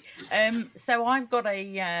 So I've got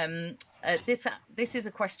this is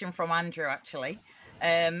a question from Andrew, actually.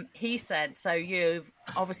 He said, so you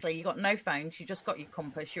got no phones, you just got your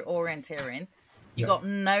compass, you're orienteering,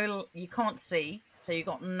 you can't see, so you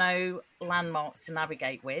got no landmarks to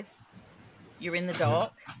navigate with, you're in the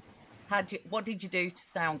dark. What did you do to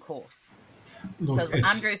stay on course? Because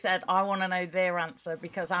Andrew said, I want to know their answer,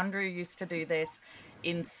 because Andrew used to do this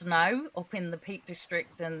in snow up in the Peak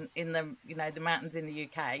District and in the the mountains in the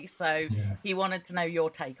UK. So he wanted to know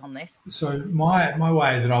your take on this. So my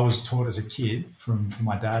way that I was taught as a kid from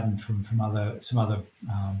my dad and from some other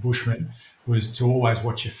bushmen was to always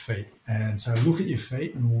watch your feet. And so look at your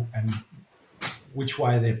feet and which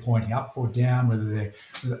way they're pointing, up or down, whether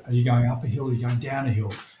are you going up a hill or are you going down a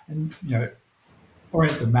hill? And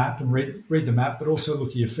orient the map and read the map, but also look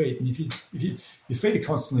at your feet. And if your feet are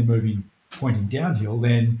constantly moving, pointing downhill,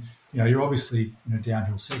 then you're obviously in a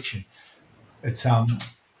downhill section. It's something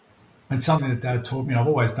that Dad taught me, and I've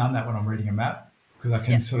always done that when I'm reading a map, because I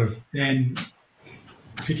can sort of then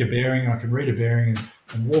pick a bearing, and I can read a bearing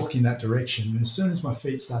and walk in that direction. And as soon as my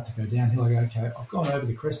feet start to go downhill, I go, okay, I've gone over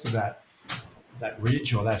the crest of that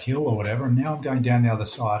ridge or that hill or whatever, and now I'm going down the other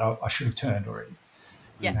side. I should have turned already.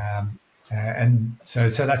 Yeah. And so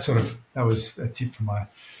that was a tip from my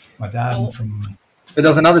dad and from. But there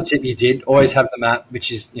was another tip you did, always have the map,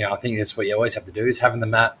 which is, I think that's what you always have to do, is having the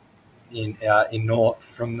map in north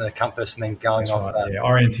from the compass and then going that's off right, that. Yeah,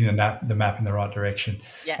 orienting the map in the right direction.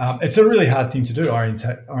 Yeah. It's a really hard thing to do,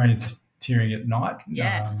 orienteering at night.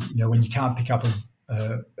 Yeah. When you can't pick up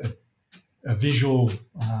a visual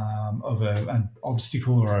of an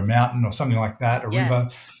obstacle or a mountain or something like that, a river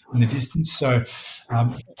in the distance. So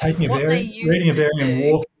taking a bearing, reading a bearing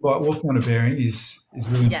and walking on a bearing is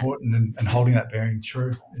really important, and holding that bearing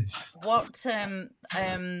true is what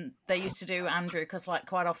they used to do, Andrew, because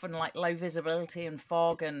quite often low visibility and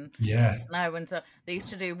fog and snow, and so they used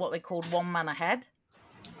to do what they called one man ahead.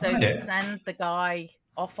 So they'd send the guy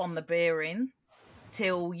off on the bearing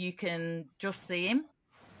till you can just see him,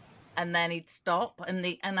 and then he'd stop, and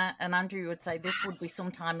Andrew would say this would be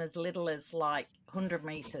sometime as little as 100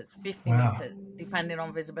 meters, 50 meters, depending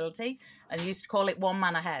on visibility, and used to call it one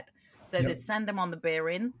man ahead. So they'd send them on the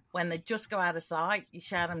bearing. When they just go out of sight, you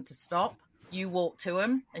shout them to stop. You walk to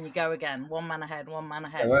them and you go again. One man ahead, one man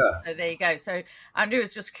ahead. Oh, yeah. So there you go. So Andrew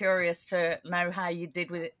was just curious to know how you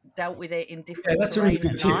dealt with it in different. Yeah, that's a really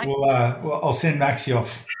good tip. Well, I'll send Maxi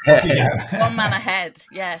off. One man ahead.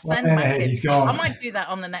 Yeah, send Maxi. Ahead, he's gone. I might do that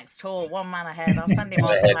on the next tour. One man ahead. I'll send him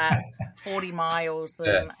off about 40 miles.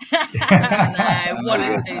 And no,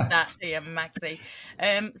 wouldn't do that to you, Maxi.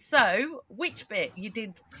 So which bit you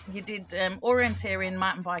did orienteering,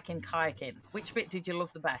 mountain biking, kayaking? Which bit did you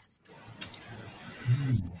love the best?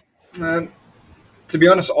 To be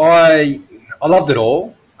honest, I loved it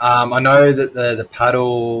all. I know that the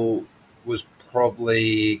paddle was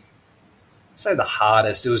probably, I'd say, the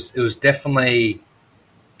hardest. It was definitely,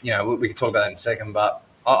 we can talk about that in a second. But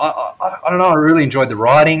I don't know. I really enjoyed the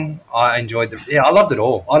riding. I loved it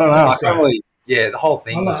all. I don't know. I can't really, the whole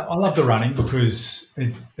thing. I love the running because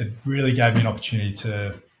it really gave me an opportunity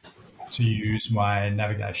to use my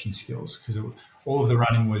navigation skills, because all of the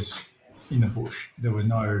running was in the bush. There were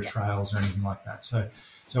no trails or anything like that. So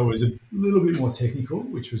it was a little bit more technical,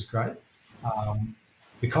 which was great.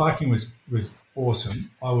 The kayaking was awesome.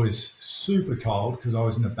 I was super cold because I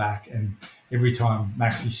was in the back, and every time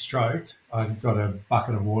Maxi stroked, I got a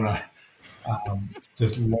bucket of water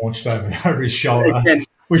just launched over his shoulder,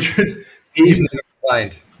 which was easy to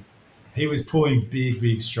explain. He was pulling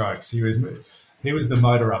big strokes. He was the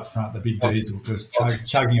motor up front, the big diesel, just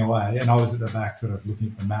chugging away, and I was at the back sort of looking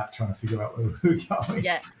at the map, trying to figure out where we were going.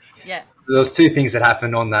 Yeah. There was two things that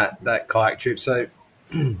happened on that kayak trip. So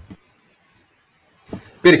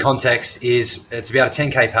bit of context is it's about a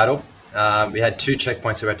 10K paddle. We had 2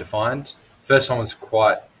 checkpoints we had to find. First one was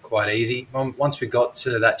quite easy. Once we got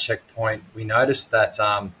to that checkpoint, we noticed that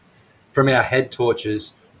from our head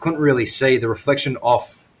torches, couldn't really see the reflection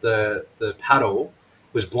off the paddle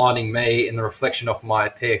was blinding me, and the reflection off my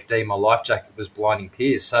PFD, my life jacket, was blinding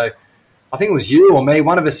Piers. So I think it was you or me.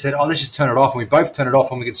 One of us said, "Oh, let's just turn it off," and we both turned it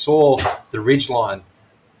off, and we could saw the ridge line,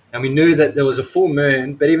 and we knew that there was a full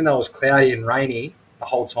moon. But even though it was cloudy and rainy the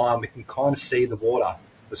whole time, we can kind of see the water.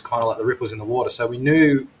 It was kind of like the ripples in the water, so we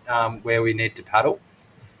knew where we needed to paddle,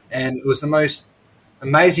 and it was the most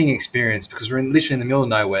amazing experience because we're literally in the middle of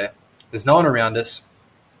nowhere. There's no one around us.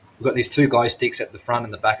 We've got these two glow sticks at the front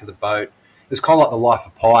and the back of the boat. It was kind of like The Life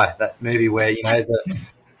of Pi, that movie where he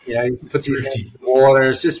puts his hand in the water.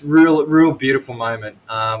 It's just real beautiful moment.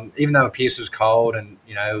 Even though Pierce was cold, and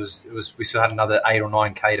it was we still had another 8 or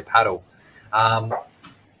 9K to paddle.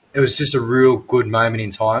 It was just a real good moment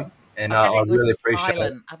in time, and I really appreciate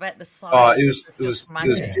it. I bet the silence. It was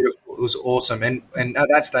beautiful. It was awesome, and at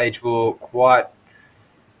that stage we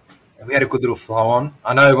had a good little flow on.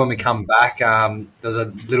 I know when we come back, there was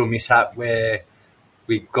a little mishap where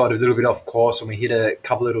we got a little bit off course and we hit a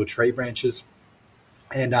couple little tree branches.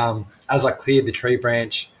 And as I cleared the tree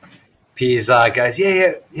branch, Piers goes,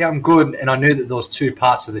 yeah, I'm good. And I knew that there was two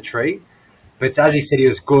parts of the tree. But as he said he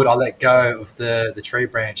was good, I let go of the tree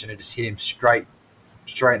branch and it just hit him straight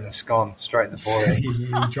in the scone, straight in the forehead. He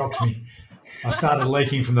dropped me. I started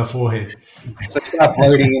leaking from the forehead. So I started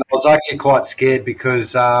bleeding, and I was actually quite scared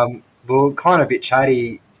because we were kind of a bit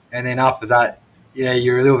chatty. And then after that,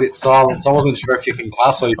 you're a little bit silent. So I wasn't sure if you can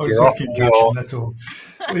cuss or if you're off. Or... That's all.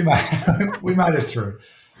 We made it through.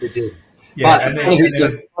 We did. Yeah, but and then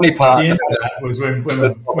the funny part. The end of that was when we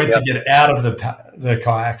went to get out of the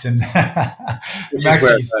kayaks, and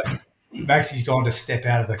Maxie's gone to step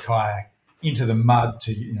out of the kayak into the mud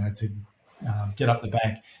to get up the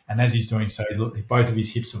bank, and as he's doing so, both of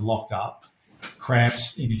his hips have locked up,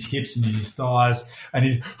 cramps in his hips and in his thighs, and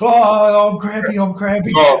he's I'm cramping,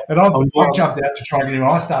 and I jumped out to try and get him.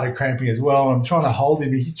 I started cramping as well, and I'm trying to hold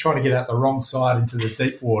him. He's trying to get out the wrong side into the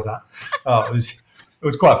deep water. It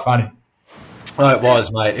was quite funny. Oh, it was,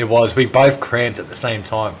 mate. It was. We both cramped at the same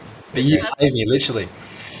time. But you saved me, literally.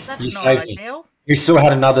 That's not ideal. We still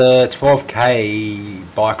had another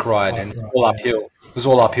 12K bike ride, and it's all uphill. It was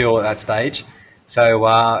all uphill at that stage. So,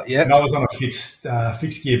 yeah. And I was on a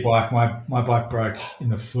fixed gear bike. My bike broke in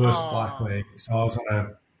the first bike leg. So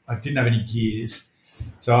I didn't have any gears.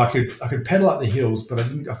 So I could pedal up the hills, but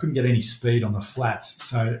I couldn't get any speed on the flats.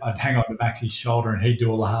 So I'd hang on to Maxie's shoulder, and he'd do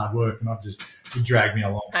all the hard work, and he'd drag me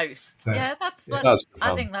along. Post. So, that's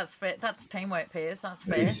I think that's fair. That's teamwork, Piers. That's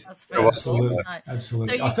fair. That's fair. Absolutely. So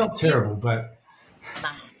I felt terrible, but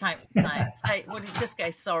don't say. Well, just go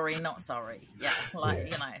sorry, not sorry. Yeah,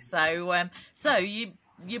 So you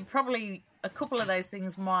probably, a couple of those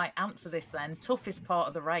things might answer this then. Toughest part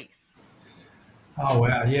of the race. Oh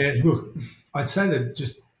wow, yeah. Look, I'd say that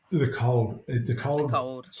just the cold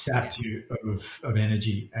sapped you of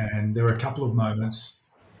energy, and there were a couple of moments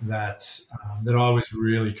that I was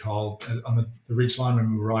really cold on the ridge line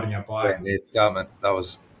when we were riding our bike. Yeah, that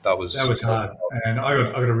was hard, and I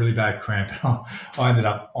got a really bad cramp. I ended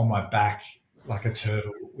up on my back like a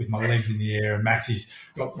turtle with my legs in the air, and Maxie's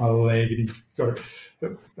got my leg, and he's got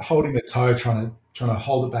holding the toe, trying to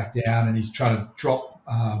hold it back down, and he's trying to drop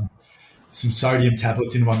some sodium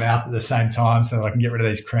tablets into my mouth at the same time so that I can get rid of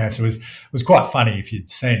these cramps. It was quite funny if you'd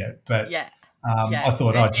seen it, but I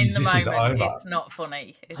thought, this is over. It's not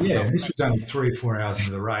funny. This was only 3 or 4 hours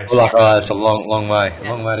into the race. Well, it's a long way,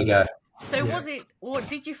 long way to go. So what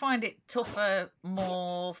did you find it tougher,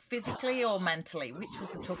 more physically or mentally? Which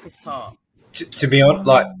was the toughest part? To be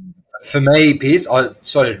honest, for me, Piers, I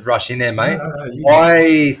sort of rush in there, mate.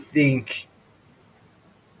 I think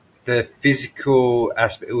the physical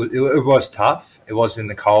aspect, it was tough. It was in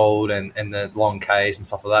the cold and the long Ks and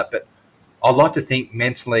stuff like that. But I'd like to think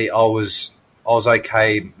mentally I was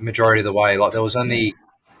okay majority of the way. Like there was only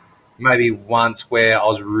maybe once where I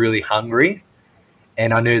was really hungry,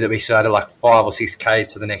 and I knew that we started like 5 or 6K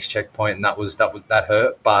to the next checkpoint, and that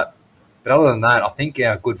hurt. But other than that, I think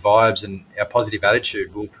our good vibes and our positive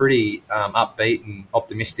attitude were pretty upbeat and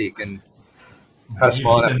optimistic, and had a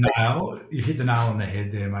smile. You hit the nail on the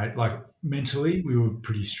head there, mate. Like mentally, we were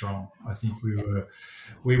pretty strong. I think we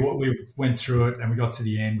went through it, and we got to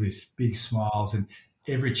the end with big smiles. And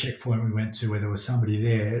every checkpoint we went to where there was somebody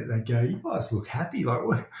there, they'd go, "You guys look happy. Like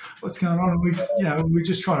what's going on?" And we're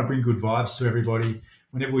just trying to bring good vibes to everybody.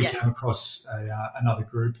 Whenever we came across another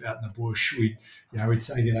group out in the bush, we'd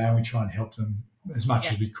say good day, and we'd try and help them as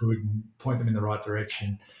much as we could and point them in the right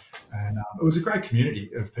direction. And it was a great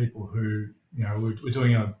community of people who, we're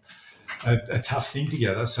doing a tough thing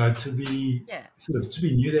together. So to be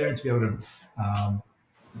new there and to be able to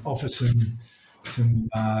offer some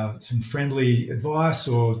friendly advice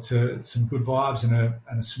or to some good vibes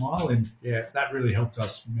and a smile, and that really helped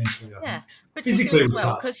us mentally. I think. But physically as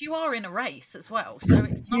well, because you are in a race as well, so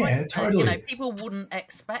it's nice. Totally. That, people wouldn't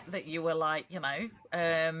expect that you were like,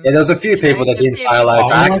 there was a few people that didn't say hello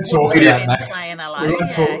back. We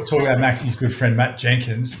won't talk about Maxi's good friend Matt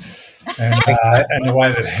Jenkins and the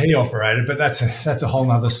way that he operated, but that's a whole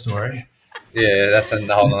nother story. Yeah, that's a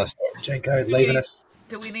whole other story. Jenko leaving us.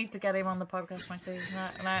 Do we need to get him on the podcast, Maxie? No.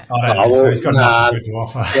 I don't think so. He's got nothing good to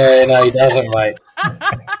offer. Yeah, no, he doesn't, mate.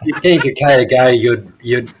 You'd think a K a go,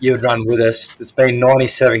 you'd run with us. It's been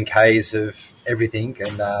 97 Ks of everything,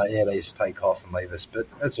 and they just take off and leave us. But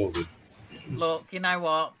that's all good. Look, you know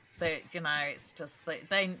what? It's just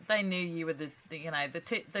they knew you were the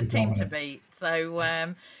team to beat. So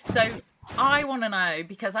I want to know,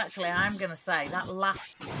 because actually I'm going to say that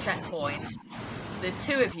last checkpoint, the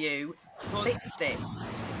two of you blitzed it.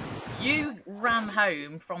 You ran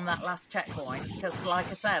home from that last checkpoint because, like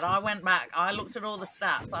I said, I went back, I looked at all the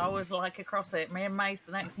stats, I was like across it. Me and Mace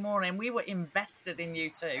the next morning, we were invested in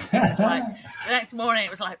you two. It was like the next morning,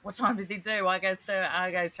 it was like, what time did he do? I goes to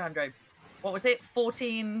Andrew. What was it?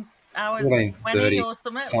 14 hours, 20 or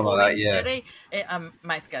something like that. Yeah.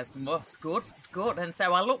 Mace goes, it's good. And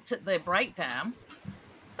so I looked at the breakdown.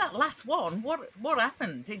 That last one, what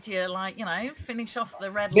happened? Did you finish off the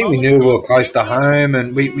red? I think we knew we were close to home,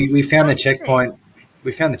 and we found the checkpoint.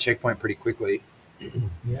 We found the checkpoint pretty quickly. We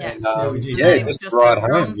did. Just right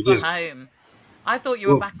home. Home. I thought you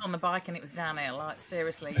were back on the bike and it was down here. Like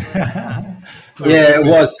seriously, you were fast. It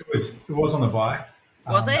was. It was on the bike.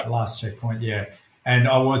 Was it? That last checkpoint? Yeah. And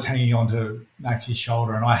I was hanging onto Maxi's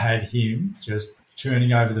shoulder, and I had him just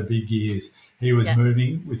churning over the big gears. He was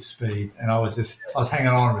moving with speed, and I was hanging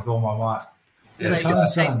on with all my might.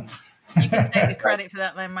 Son. You can take the credit for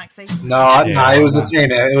that, then, Maxi. No, it was a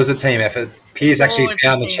team. It was a team effort. Piers actually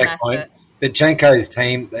found the checkpoint, but Jenko's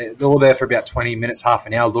team, they're all there for about 20 minutes, half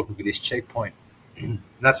an hour, looking for this checkpoint. And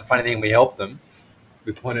that's the funny thing. We helped them.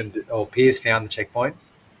 We Piers found the checkpoint,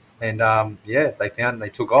 and they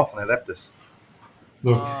took off and they left us.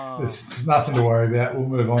 Look, there's nothing to worry about. We'll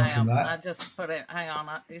move on from that. I just put it. Hang on.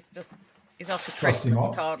 He's off the Christmas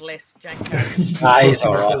card list, Jenko. He's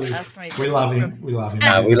all right. That's me. We love him.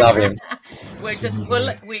 No, we love him.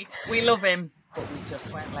 We love him, but we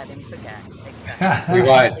just won't let him forget. Exactly. We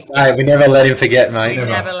won't. Exactly. Hey, we never let him forget, mate.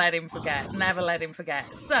 Never let him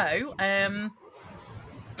forget. So,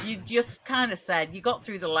 you just kind of said you got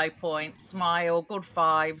through the low point, smile, good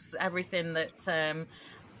vibes, everything that.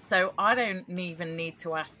 So I don't even need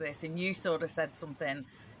to ask this, and you sort of said something.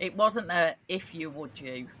 It wasn't a if you would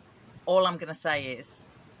you. All I'm going to say is,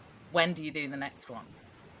 when do you do the next one?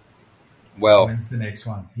 Well, when's the next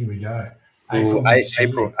one? Here we go. April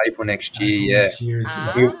next year. Next year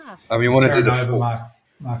we want to do the full.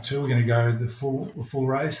 Mark II. We're going to go the full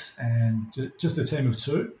race, and just a team of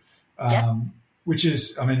two, which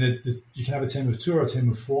is, you can have a team of two or a team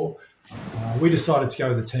of four. We decided to go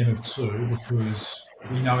with a team of two because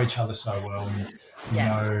we know each other so well, and we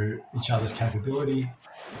know each other's capability.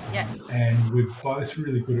 And we're both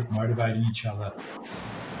really good at motivating each other,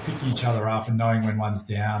 picking each other up and knowing when one's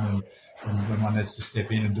down and when one needs to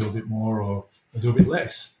step in and do a bit more or do a bit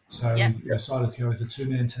less. So we decided to go with a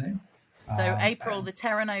two-man team. So April, the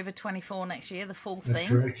Terra Nova 24 next year, the full thing. That's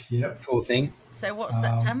correct, yep. Full thing. So what's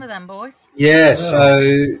September then, boys? Yeah,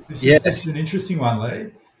 This is an interesting one,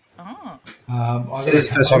 Lee. So this is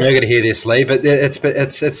the first time you're going to hear this, Lee, but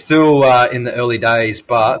it's still in the early days.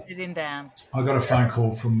 But sitting down, I got a phone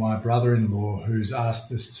call from my brother-in-law who's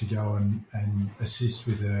asked us to go and assist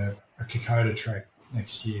with a Kokoda trek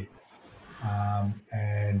next year,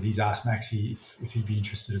 and he's asked Maxi if he'd be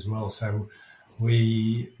interested as well. So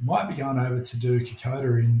we might be going over to do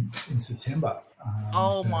Kokoda in September.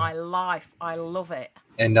 My life, I love it.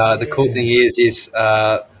 And the cool thing is it's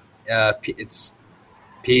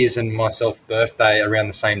Piers and myself birthday around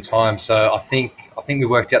the same time, so I think we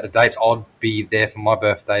worked out the dates. I'll be there for my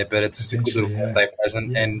birthday, but it's a good little birthday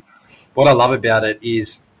present. And what I love about it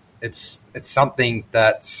is it's something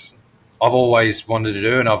that I've always wanted to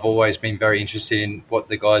do, and I've always been very interested in what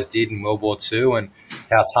the guys did in World War II and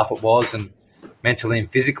how tough it was, and mentally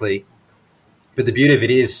and physically. But the beauty of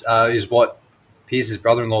it is what Pierce's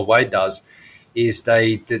brother-in-law Wade does is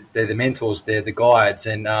they're the mentors, they're the guides,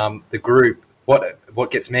 and the group.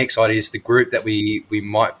 What gets me excited is the group that we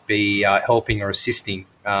might be helping or assisting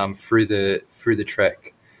through the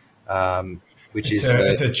trek, which it's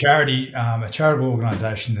a charity, a charitable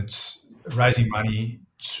organisation that's raising money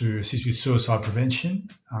to assist with suicide prevention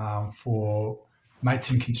for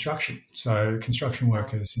mates in construction, so construction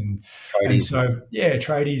workers and so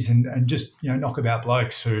tradies and just knockabout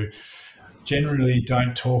blokes who generally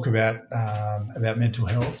don't talk about mental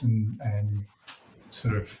health and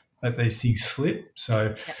sort of let these things slip.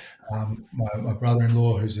 So my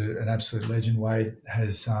brother-in-law, who's an absolute legend, Wade,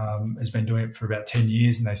 has been doing it for about 10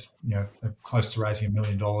 years, and they're close to raising $1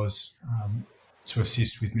 million to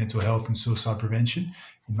assist with mental health and suicide prevention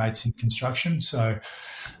in mates in construction. So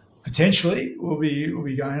potentially we'll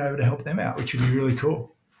be going over to help them out, which would be really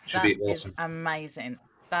cool. Should be awesome. Is amazing.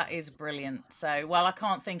 That is brilliant. So, well, I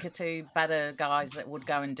can't think of two better guys that would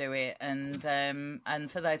go and do it. And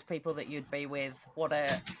for those people that you'd be with, what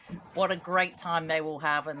a great time they will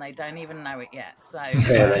have, and they don't even know it yet. So, I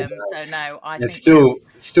think it's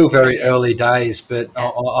still very early days, but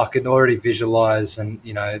I can already visualize, and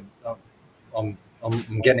I'm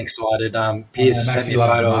getting excited. Piers sent me a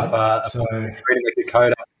photo of reading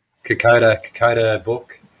the Kokoda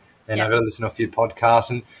book, and I've got to listen to a few podcasts,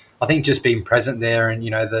 and I think just being present there, and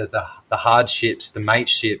the hardships, the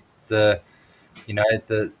mateship, the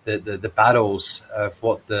battles of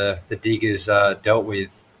what the diggers dealt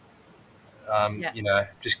with,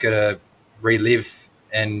 just got to relive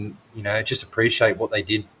and just appreciate what they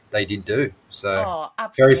did do. So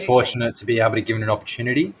very fortunate to be able to give it an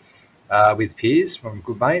opportunity with Piers from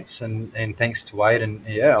Good Mates, and thanks to Wade, and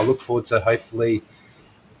I look forward to hopefully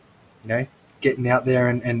getting out there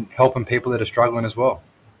and helping people that are struggling as well.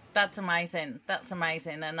 That's amazing.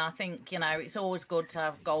 And I think, it's always good to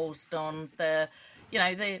have goals done. The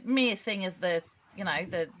mere thing of the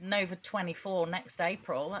Nova 24 next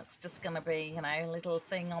April, that's just going to be, a little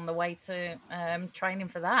thing on the way to training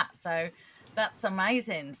for that. So that's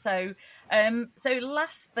amazing. So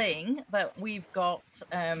last thing that we've got,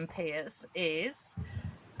 Piers, is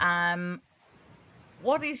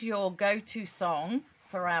what is your go-to song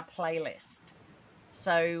for our playlist?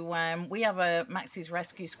 So we have a Max's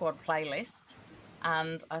Rescue Squad playlist,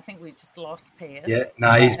 and I think we just lost Piers. Yeah,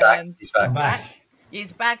 no, he's back.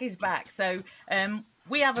 He's back. So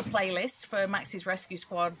we have a playlist for Max's Rescue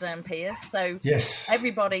Squad, Piers. So yes,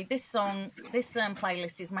 everybody, this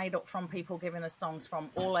playlist is made up from people giving us songs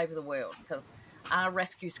from all over the world, because our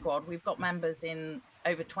Rescue Squad, we've got members in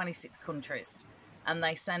over 26 countries. And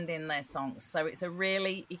they send in their songs, so it's a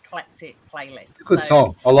really eclectic playlist. It's a good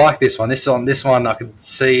song. I like this one. This one, I could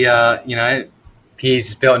see,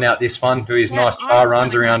 Piers belting out this one, who his nice trial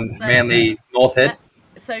runs around Manly North Head.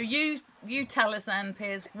 So you tell us then,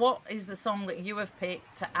 Piers, what is the song that you have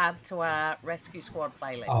picked to add to our Rescue Squad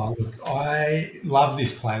playlist? Oh, look, I love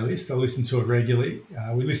this playlist. I listen to it regularly.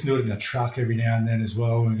 We listen to it in the truck every now and then as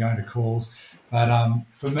well when we're going to calls. But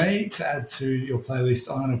for me, to add to your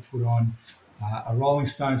playlist, I'm going to put on a Rolling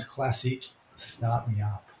Stones classic, Start Me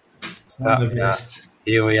Up. It's one of the best.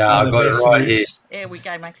 Here we are. I've got it right here. Here we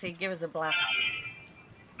go, Maxie. Give us a blast.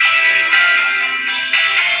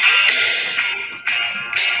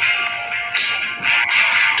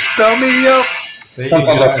 Start me up.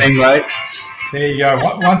 Sometimes I sing, mate. There you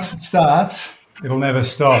go. Once it starts, it'll never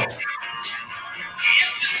stop.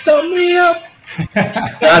 Start me up.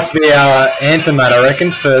 That's be our anthem, mate, I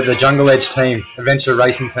reckon, for the Jungle Edge team, adventure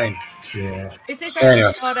racing team. Yeah. Is this every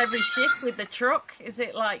shift with the truck? Is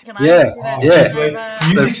it like,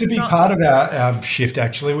 music's a big part of our shift,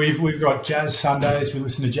 actually. We've got jazz Sundays. We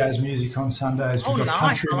listen to jazz music on Sundays. We've got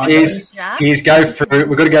country Mondays. We've got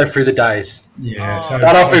to go through the days. Yeah. So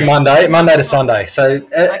start off with Monday to Sunday. So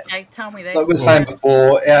okay, tell me this. Like we were saying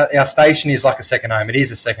before, our station is like a second home. It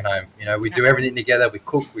is a second home. We do everything together. We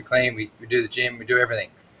cook, we clean, we do the gym, we do everything.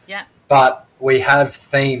 Yeah. But we have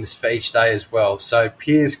themes for each day as well. So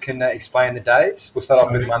Piers can explain the days. We'll start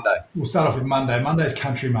off with Monday. We'll start off with Monday. Monday's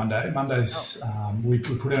Country Monday. Monday's we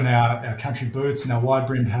put on our country boots and our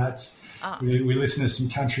wide-brimmed hats. We listen to some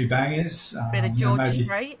country bangers. Bit of George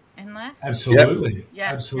Strait in there. Absolutely.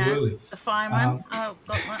 Yep. Absolutely. Yeah. The Fireman. Got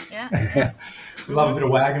that, yeah. We love a bit of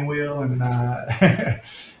Wagon Wheel and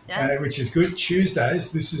which is good.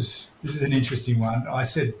 Tuesdays, this is an interesting one. I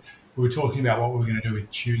said we were talking about what we were going to do with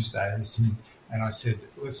Tuesdays, and I said,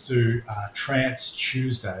 let's do Trance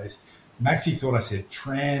Tuesdays. Maxie thought I said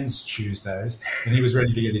Trans Tuesdays, and he was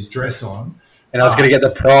ready to get his dress on. And I was going to get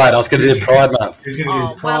the Pride. I was going to do the Pride month. He was going to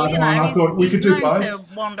get his Pride on. I thought we could do both. He's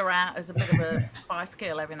to wander out as a bit of a Spice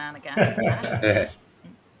Girl every now and again.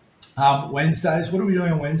 Wednesdays. What are we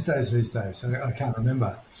doing on Wednesdays these days? I can't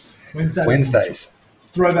remember. Wednesdays.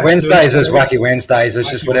 Throwback Wednesdays was Wacky Wednesdays. It was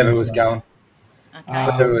just whatever was going. Okay.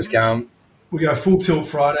 Whatever was going. We go Full Tilt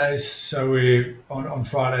Fridays. So we're on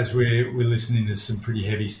Fridays we're listening to some pretty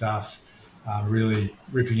heavy stuff, really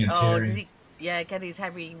ripping and tearing. get his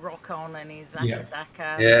heavy rock on and his Yeah.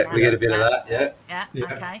 Dakar. Yeah, we get a bit of that. Yeah. Yeah.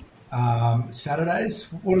 Okay.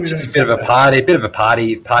 Saturdays, what are we Just doing? a bit of a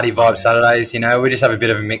party vibe Saturdays. We just have a bit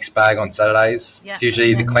of a mixed bag on Saturdays. Yeah. It's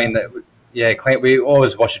usually the clean that. Yeah, clean. We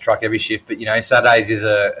always wash the truck every shift, but Saturdays is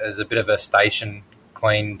a bit of a station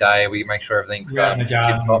clean day. We make sure everything's We're out in the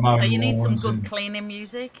garden, tip-top. So you need some lawns good and- cleaning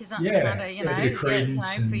music. Is that Yeah, kind of, a bit of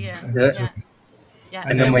Creedence for you? and Yeah. sort of- Yeah.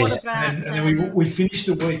 And so then what about, we finished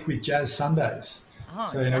the week with Jazz Sundays. oh,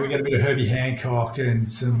 So, we got a bit of Herbie Hancock and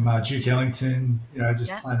some Duke Ellington, just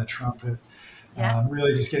Yeah. playing the trumpet. Yeah.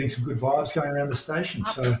 Really just getting some good vibes going around the station.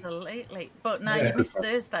 So, Absolutely. But no, it's Yeah. missed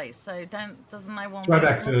Thursdays, so doesn't no one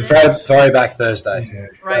Throwback want to- Thursday. Throwback Thursday. yeah.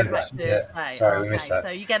 Throwback Yeah. Thursday. Sorry, we Okay, missed that. so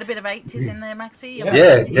you get a bit of 80s in there, Maxie? Yeah.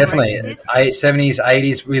 Yeah, Your definitely. 80s? 70s,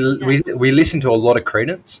 80s. We listen to a lot of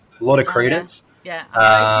Creedence. Yeah, I've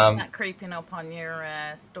noticed Um, that creeping up on your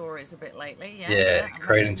stories a bit lately. Yeah, Yeah,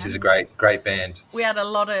 Creedence is a great band. We had a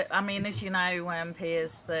lot of, as you know,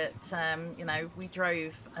 Piers, that, we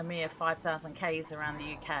drove a mere 5,000 Ks around the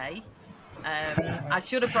UK. I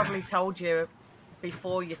should have probably told you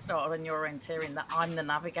before you started on your orienteering that I'm the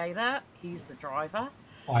navigator, he's the driver.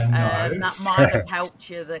 I know. That might have helped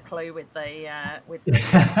you the clue with the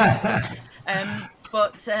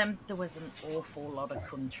but there was an awful lot of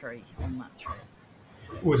country on that trip.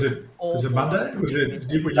 Was it Monday? Was it?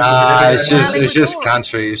 It's every day? just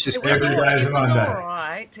country. It's just Every country. day is a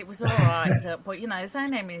Monday. It was all right. But there's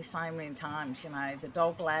only so many times. The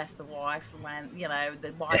dog left, the wife went.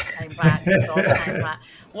 The wife came back, the dog came back.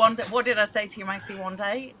 One day, what did I say to you, Maxie? One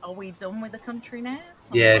day, are we done with the country now?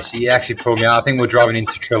 Yeah, she actually pulled me out. I think we're driving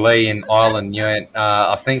into Tralee in Ireland.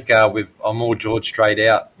 I think I'm all George straight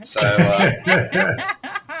out. So.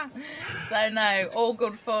 So no, all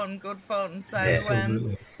good fun. So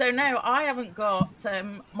Absolutely. so no, I haven't got.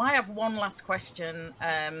 I have one last question.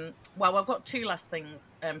 Well, I've got two last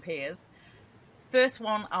things, Piers. First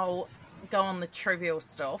one, I'll go on the trivial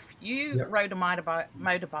stuff. You rode a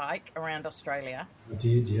motorbike around Australia. I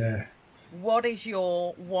did, yeah. What is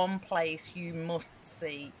your one place you must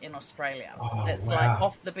see in Australia? Oh, That's wow. like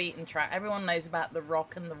off the beaten track. Everyone knows about the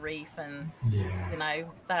Rock and the Reef, and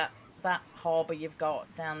that harbour you've got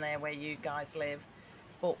down there where you guys live.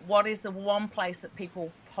 But what is the one place that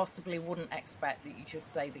people possibly wouldn't expect that you should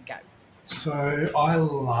say to go? So I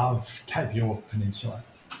love Cape York Peninsula,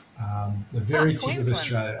 the very tip of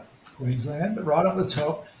Australia, Queensland. But right up the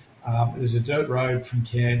top, there's a dirt road from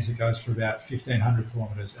Cairns that goes for about 1,500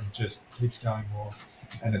 kilometres and just keeps going north.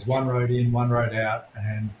 And there's one road in, one road out,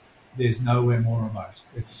 and there's nowhere more remote.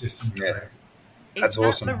 It's just incredible. That's Is that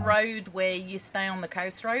awesome. the road where you stay on the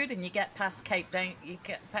coast road and you get past Cape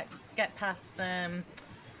past The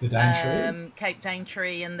Daintree. Cape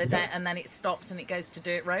Daintree and and then it stops and it goes to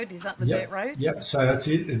dirt road? Is that the dirt road? Yep. So that's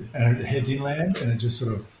it, and it heads inland, and it just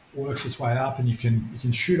sort of works its way up, and you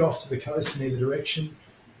can shoot off to the coast in either direction,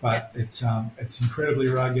 but it's incredibly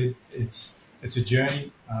rugged. It's a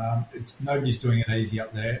journey. Nobody's doing it easy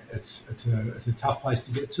up there. It's a tough place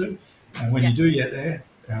to get to, and when you do get there.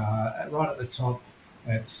 Right at the top,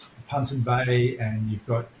 it's Punson Bay, and you've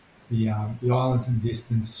got the islands in the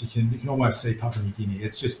distance. You can almost see Papua New Guinea.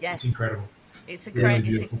 It's just it's incredible. It's a Really it's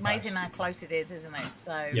beautiful amazing place. how close it is, isn't it?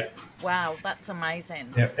 So wow, that's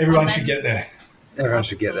amazing. Yeah, everyone should get there. Everyone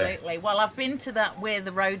should get there. Absolutely. Well, I've been to that where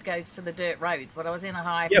the road goes to the dirt road, but I was in a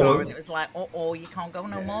higher car and it was like, you can't go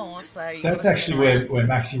no more. So That's actually where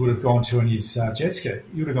Maxie would have gone to on his jet ski.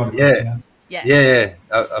 You would have gone to Cooktown. Yeah.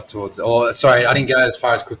 Up towards. Or sorry, I didn't go as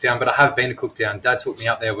far as Cooktown, but I have been to Cooktown. Dad took me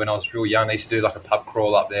up there when I was real young. I used to do like a pub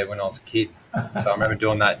crawl up there when I was a kid. So I remember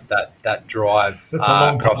doing that drive. That's a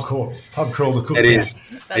long pub crawl to Cooktown.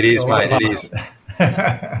 It is, mate. It is.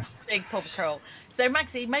 Big pub crawl. So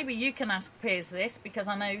Maxie, maybe you can ask Piers this because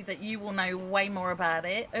I know that you will know way more about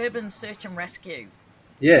it. Urban Search and Rescue.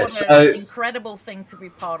 Yeah, What an incredible thing to be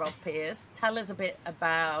part of, Piers. Tell us a bit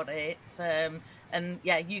about it. And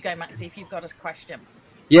you go, Maxie, if you've got a question.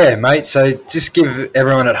 Yeah, mate. So just give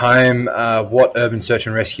everyone at home what Urban Search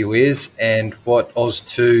and Rescue is and what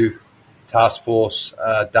Oz2 Task Force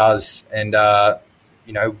does, and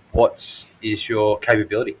what is your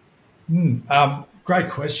capability? Great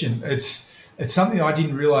question. It's something I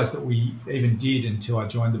didn't realise that we even did until I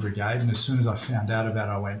joined the brigade, and as soon as I found out about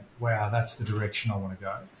it, I went, "Wow, that's the direction I want to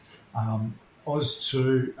go."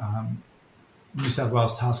 Oz2, New South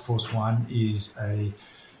Wales Task Force 1, is a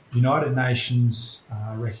United Nations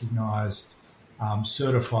recognised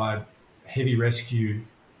certified heavy rescue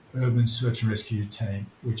urban search and rescue team,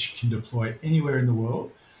 which can deploy anywhere in the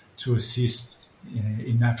world to assist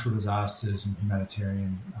in natural disasters and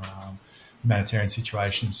humanitarian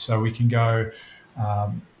situations. So we can go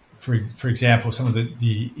for example, some of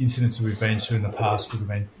the incidents that we've been to in the past would have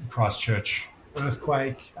been Christchurch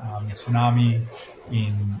earthquake, tsunami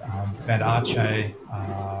in Banda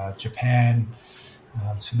Aceh, Japan,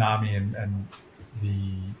 tsunami and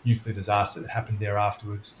the nuclear disaster that happened there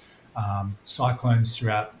afterwards, cyclones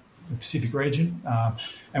throughout the Pacific region.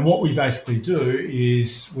 And what we basically do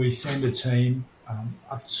is we send a team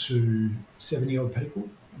up to 70-odd people,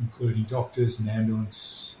 including doctors and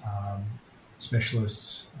ambulance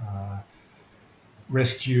specialists,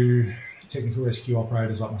 technical rescue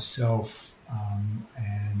operators like myself,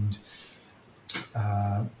 and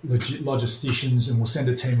logisticians, and we'll send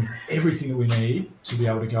a team with everything that we need to be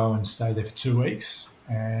able to go and stay there for 2 weeks,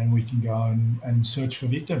 and we can go and search for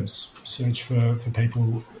victims, search for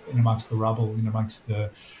people in amongst the rubble, in amongst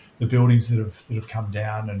the buildings that have come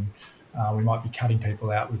down, and we might be cutting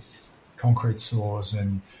people out with concrete saws,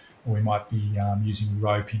 or we might be using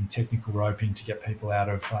technical roping to get people out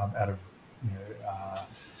of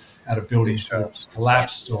buildings that have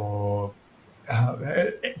collapsed, or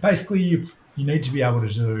basically you need to be able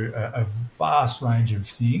to do a vast range of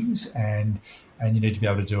things, and you need to be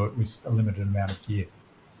able to do it with a limited amount of gear.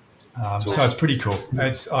 So it's pretty cool.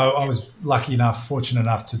 I was fortunate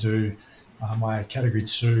enough to do my Category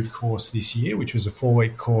 2 course this year, which was a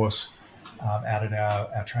 4-week course out at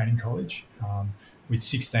our training college, with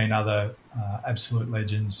 16 other absolute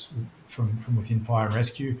legends from within fire and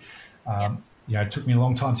rescue. It took me a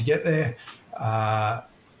long time to get there,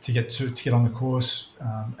 to get on the course,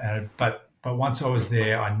 but once I was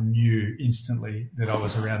there, I knew instantly that I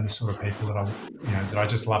was around the sort of people that I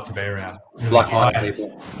just love to be around. Really like-minded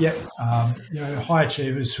people. Yeah, high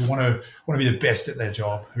achievers who want to be the best at their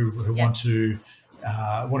job, who want to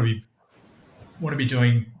be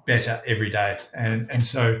doing better every day, and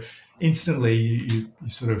so instantly you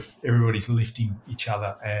sort of, everybody's lifting each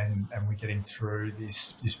other, and we're getting through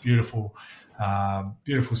this beautiful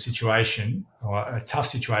situation, or a tough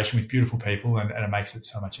situation with beautiful people, and it makes it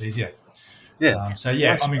so much easier. Yeah.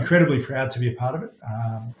 I'm incredibly proud to be a part of it.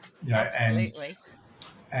 Absolutely.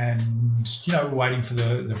 And we're waiting for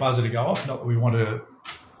the buzzer to go off. Not that we want to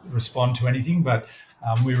respond to anything, but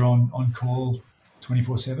we're on call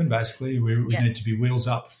 24/7. Basically, we need to be wheels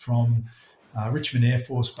up from Richmond Air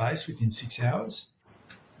Force Base within 6 hours.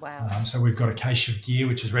 Wow. So we've got a cache of gear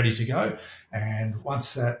which is ready to go, and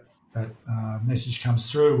once that message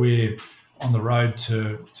comes through, we're on the road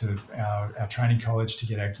to our training college to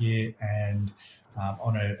get our gear, and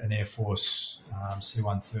on an Air Force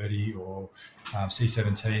C-130 or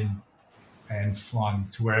C-17, and flying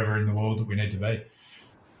to wherever in the world that we need to be.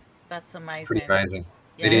 That's amazing. Pretty amazing.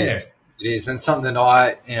 Yeah. It is, and something that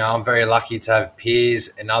I'm very lucky to have peers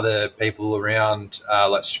and other people around,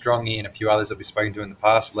 like Strongy and a few others that we've spoken to in the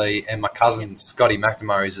past, Lee, and my cousin Scotty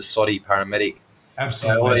McNamara is a Saudi paramedic.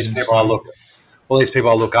 Absolutely. All these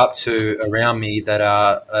people I look up to around me that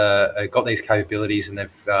are got these capabilities, and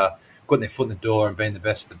they've got their foot in the door and been the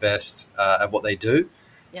best of the best at what they do.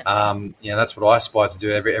 Yep. That's what I aspire to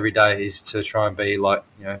do every day, is to try and be like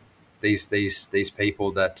these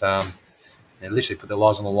people that literally put their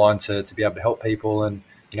lives on the line to be able to help people, and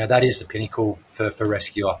that is the pinnacle for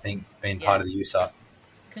rescue, I think, being part of the USAR.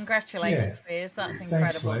 Congratulations, Piers. That's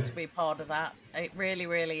incredible Thanks, to be part of that. It really,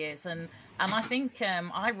 really is. And I think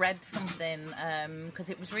I read something, because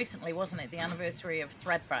it was recently, wasn't it, the anniversary of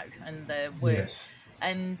Threadbow and the work. Yes.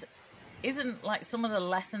 And isn't like some of the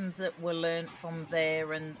lessons that were learned from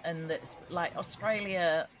there, and that, like,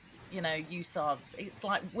 Australia, USAR, it's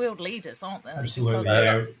like world leaders, aren't they?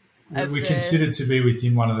 Absolutely. We're considered to be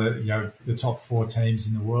within one of the top 4 teams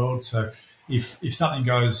in the world. So if something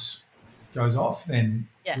goes off, then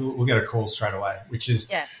we'll get a call straight away, which is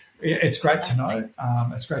it's great to know.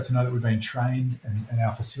 It's great to know that we've been trained, and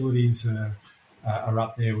our facilities are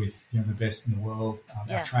up there with the best in the world.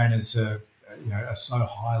 Our trainers are so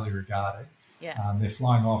highly regarded. They're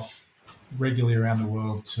flying off regularly around the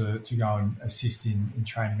world to go and assist in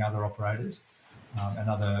training other operators and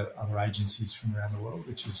other agencies from around the world,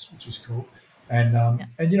 which is cool. And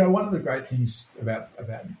one of the great things about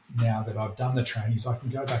now that I've done the training is I can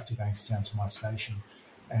go back to Bankstown, to my station,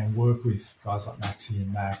 and work with guys like Maxie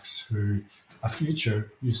and Max, who are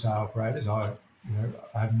future USAR operators. I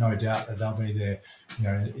have no doubt that they'll be there,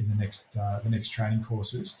 in the next training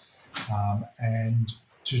courses, and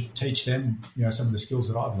to teach them, some of the skills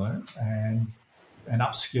that I've learned, and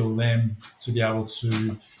upskill them to be able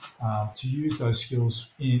to use those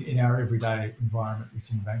skills in our everyday environment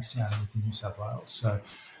within Bankstown and within New South Wales. So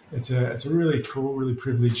it's a really cool, really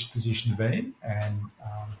privileged position to be in, and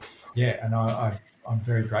I'm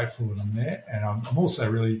very grateful that I'm there, and I'm also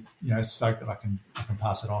really stoked that I can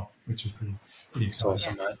pass it on, which is pretty exciting.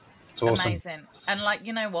 Awesome, mate. It's awesome. Amazing. And like,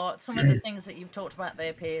 you know what, some of the things that you've talked about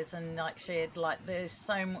there, Piers, and like shared, like there's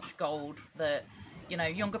so much gold that, you know,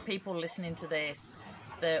 younger people listening to this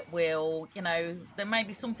that will, you know, there may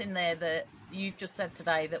be something there that you've just said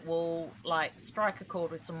today that will like strike a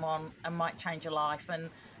chord with someone and might change your life. And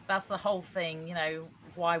that's the whole thing, you know,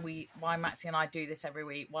 why Maxie and I do this every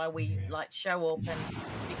week, why we like show up, and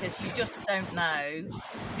because you just don't know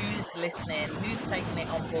who's listening, who's taking it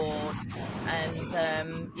on board.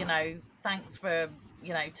 And you know, thanks for,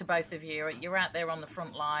 you know, to both of you. You're out there on the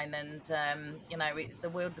front line, and you know, the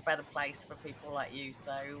world's a better place for people like you.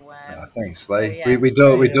 So thanks, Lee. So, yeah. We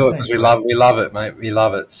do it because we love it, mate. We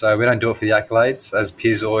love it. So we don't do it for the accolades, as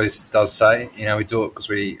Piers always does say. You know, we do it because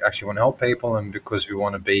we actually want to help people, and because we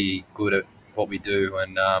want to be good at what we do.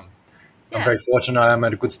 And I'm very fortunate. I'm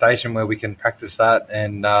at a good station where we can practice that,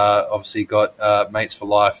 and obviously got mates for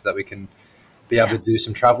life that we can be able to do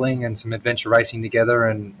some traveling and some adventure racing together.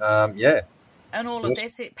 And and all of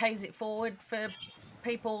this, it pays it forward for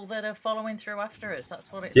people that are following through after us.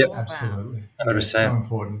 That's what it's all about. Absolutely. 100%. It's so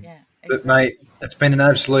important. Yeah, But exactly. mate, it's been an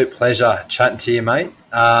absolute pleasure chatting to you, mate.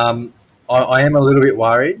 I am a little bit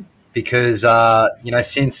worried because you know,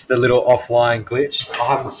 since the little offline glitch, I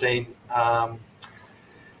haven't seen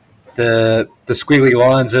the squiggly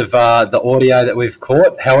lines of the audio that we've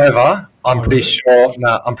caught. However, I'm pretty sure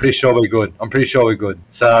we're good.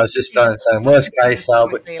 So I was just saying, worst case,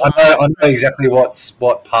 but I know exactly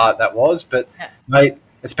what part that was. But mate,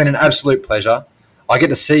 it's been an absolute pleasure. I get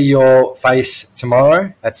to see your face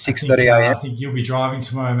tomorrow at 6:30 a.m. I think you'll be driving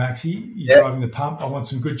tomorrow, Maxie. You're driving the pump. I want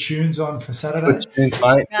some good tunes on for Saturday. Good tunes,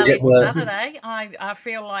 mate. Well, Saturday, I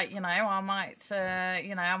feel like, you know, I might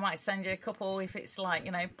send you a couple if it's like,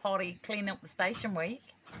 you know, party clean up the station week.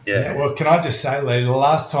 Yeah. Well, can I just say, Lee, the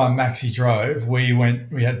last time Maxie drove, we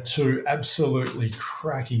had two absolutely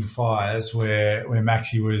cracking fires where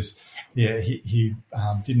Maxie was, he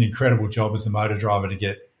did an incredible job as the motor driver to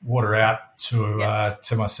get water out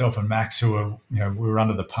to myself and Max, who were, you know, we were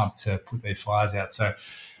under the pump to put these fires out. So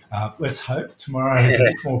let's hope tomorrow is a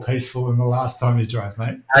bit more peaceful than the last time you drove,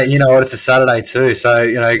 mate. You know what? It's a Saturday too, so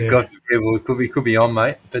you know, God forbid, we could be on,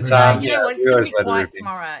 mate. But it's going to be quiet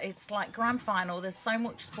tomorrow. It's like grand final. There's so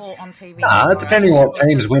much sport on TV. Depending on what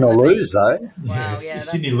teams win or lose, though. If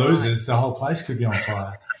Sydney loses, the whole place could be on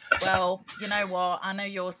fire. Well, you know what? I know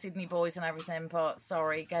you're Sydney boys and everything, but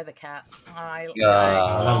sorry, go the Cats.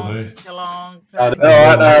 Geelong. So. All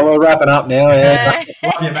right, we're wrapping up now. Yeah.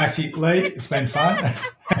 Love you, Maxie. Lee, it's been fun.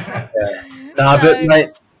 But mate,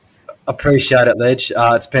 appreciate it, Ledge.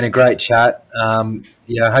 It's been a great chat.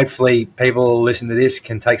 You know, hopefully people listen to this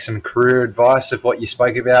can take some career advice of what you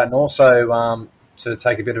spoke about, and also to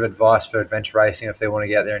take a bit of advice for adventure racing if they want to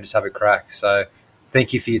get out there and just have a crack. So,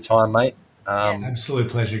 thank you for your time, mate. Absolute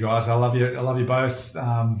pleasure, guys. I love you both.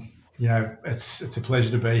 You know, it's a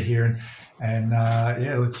pleasure to be here, and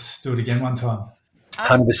let's do it again one time.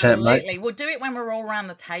 100%, mate. We'll do it when we're all around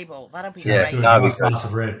the table. That'll be great. Nice glass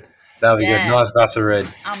of red. That'll be good. Nice glass of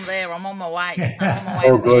red. I'm there. I'm on my way.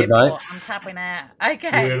 All good, mate. I'm tapping out.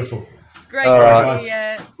 Okay. Beautiful. Great to see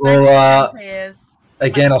you. Well,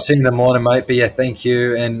 again, I'll see you in the morning, mate. But yeah, thank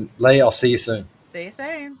you, and Lee, I'll see you soon. See you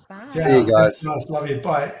soon. Bye. See you guys. Nice. Love you.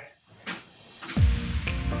 Bye.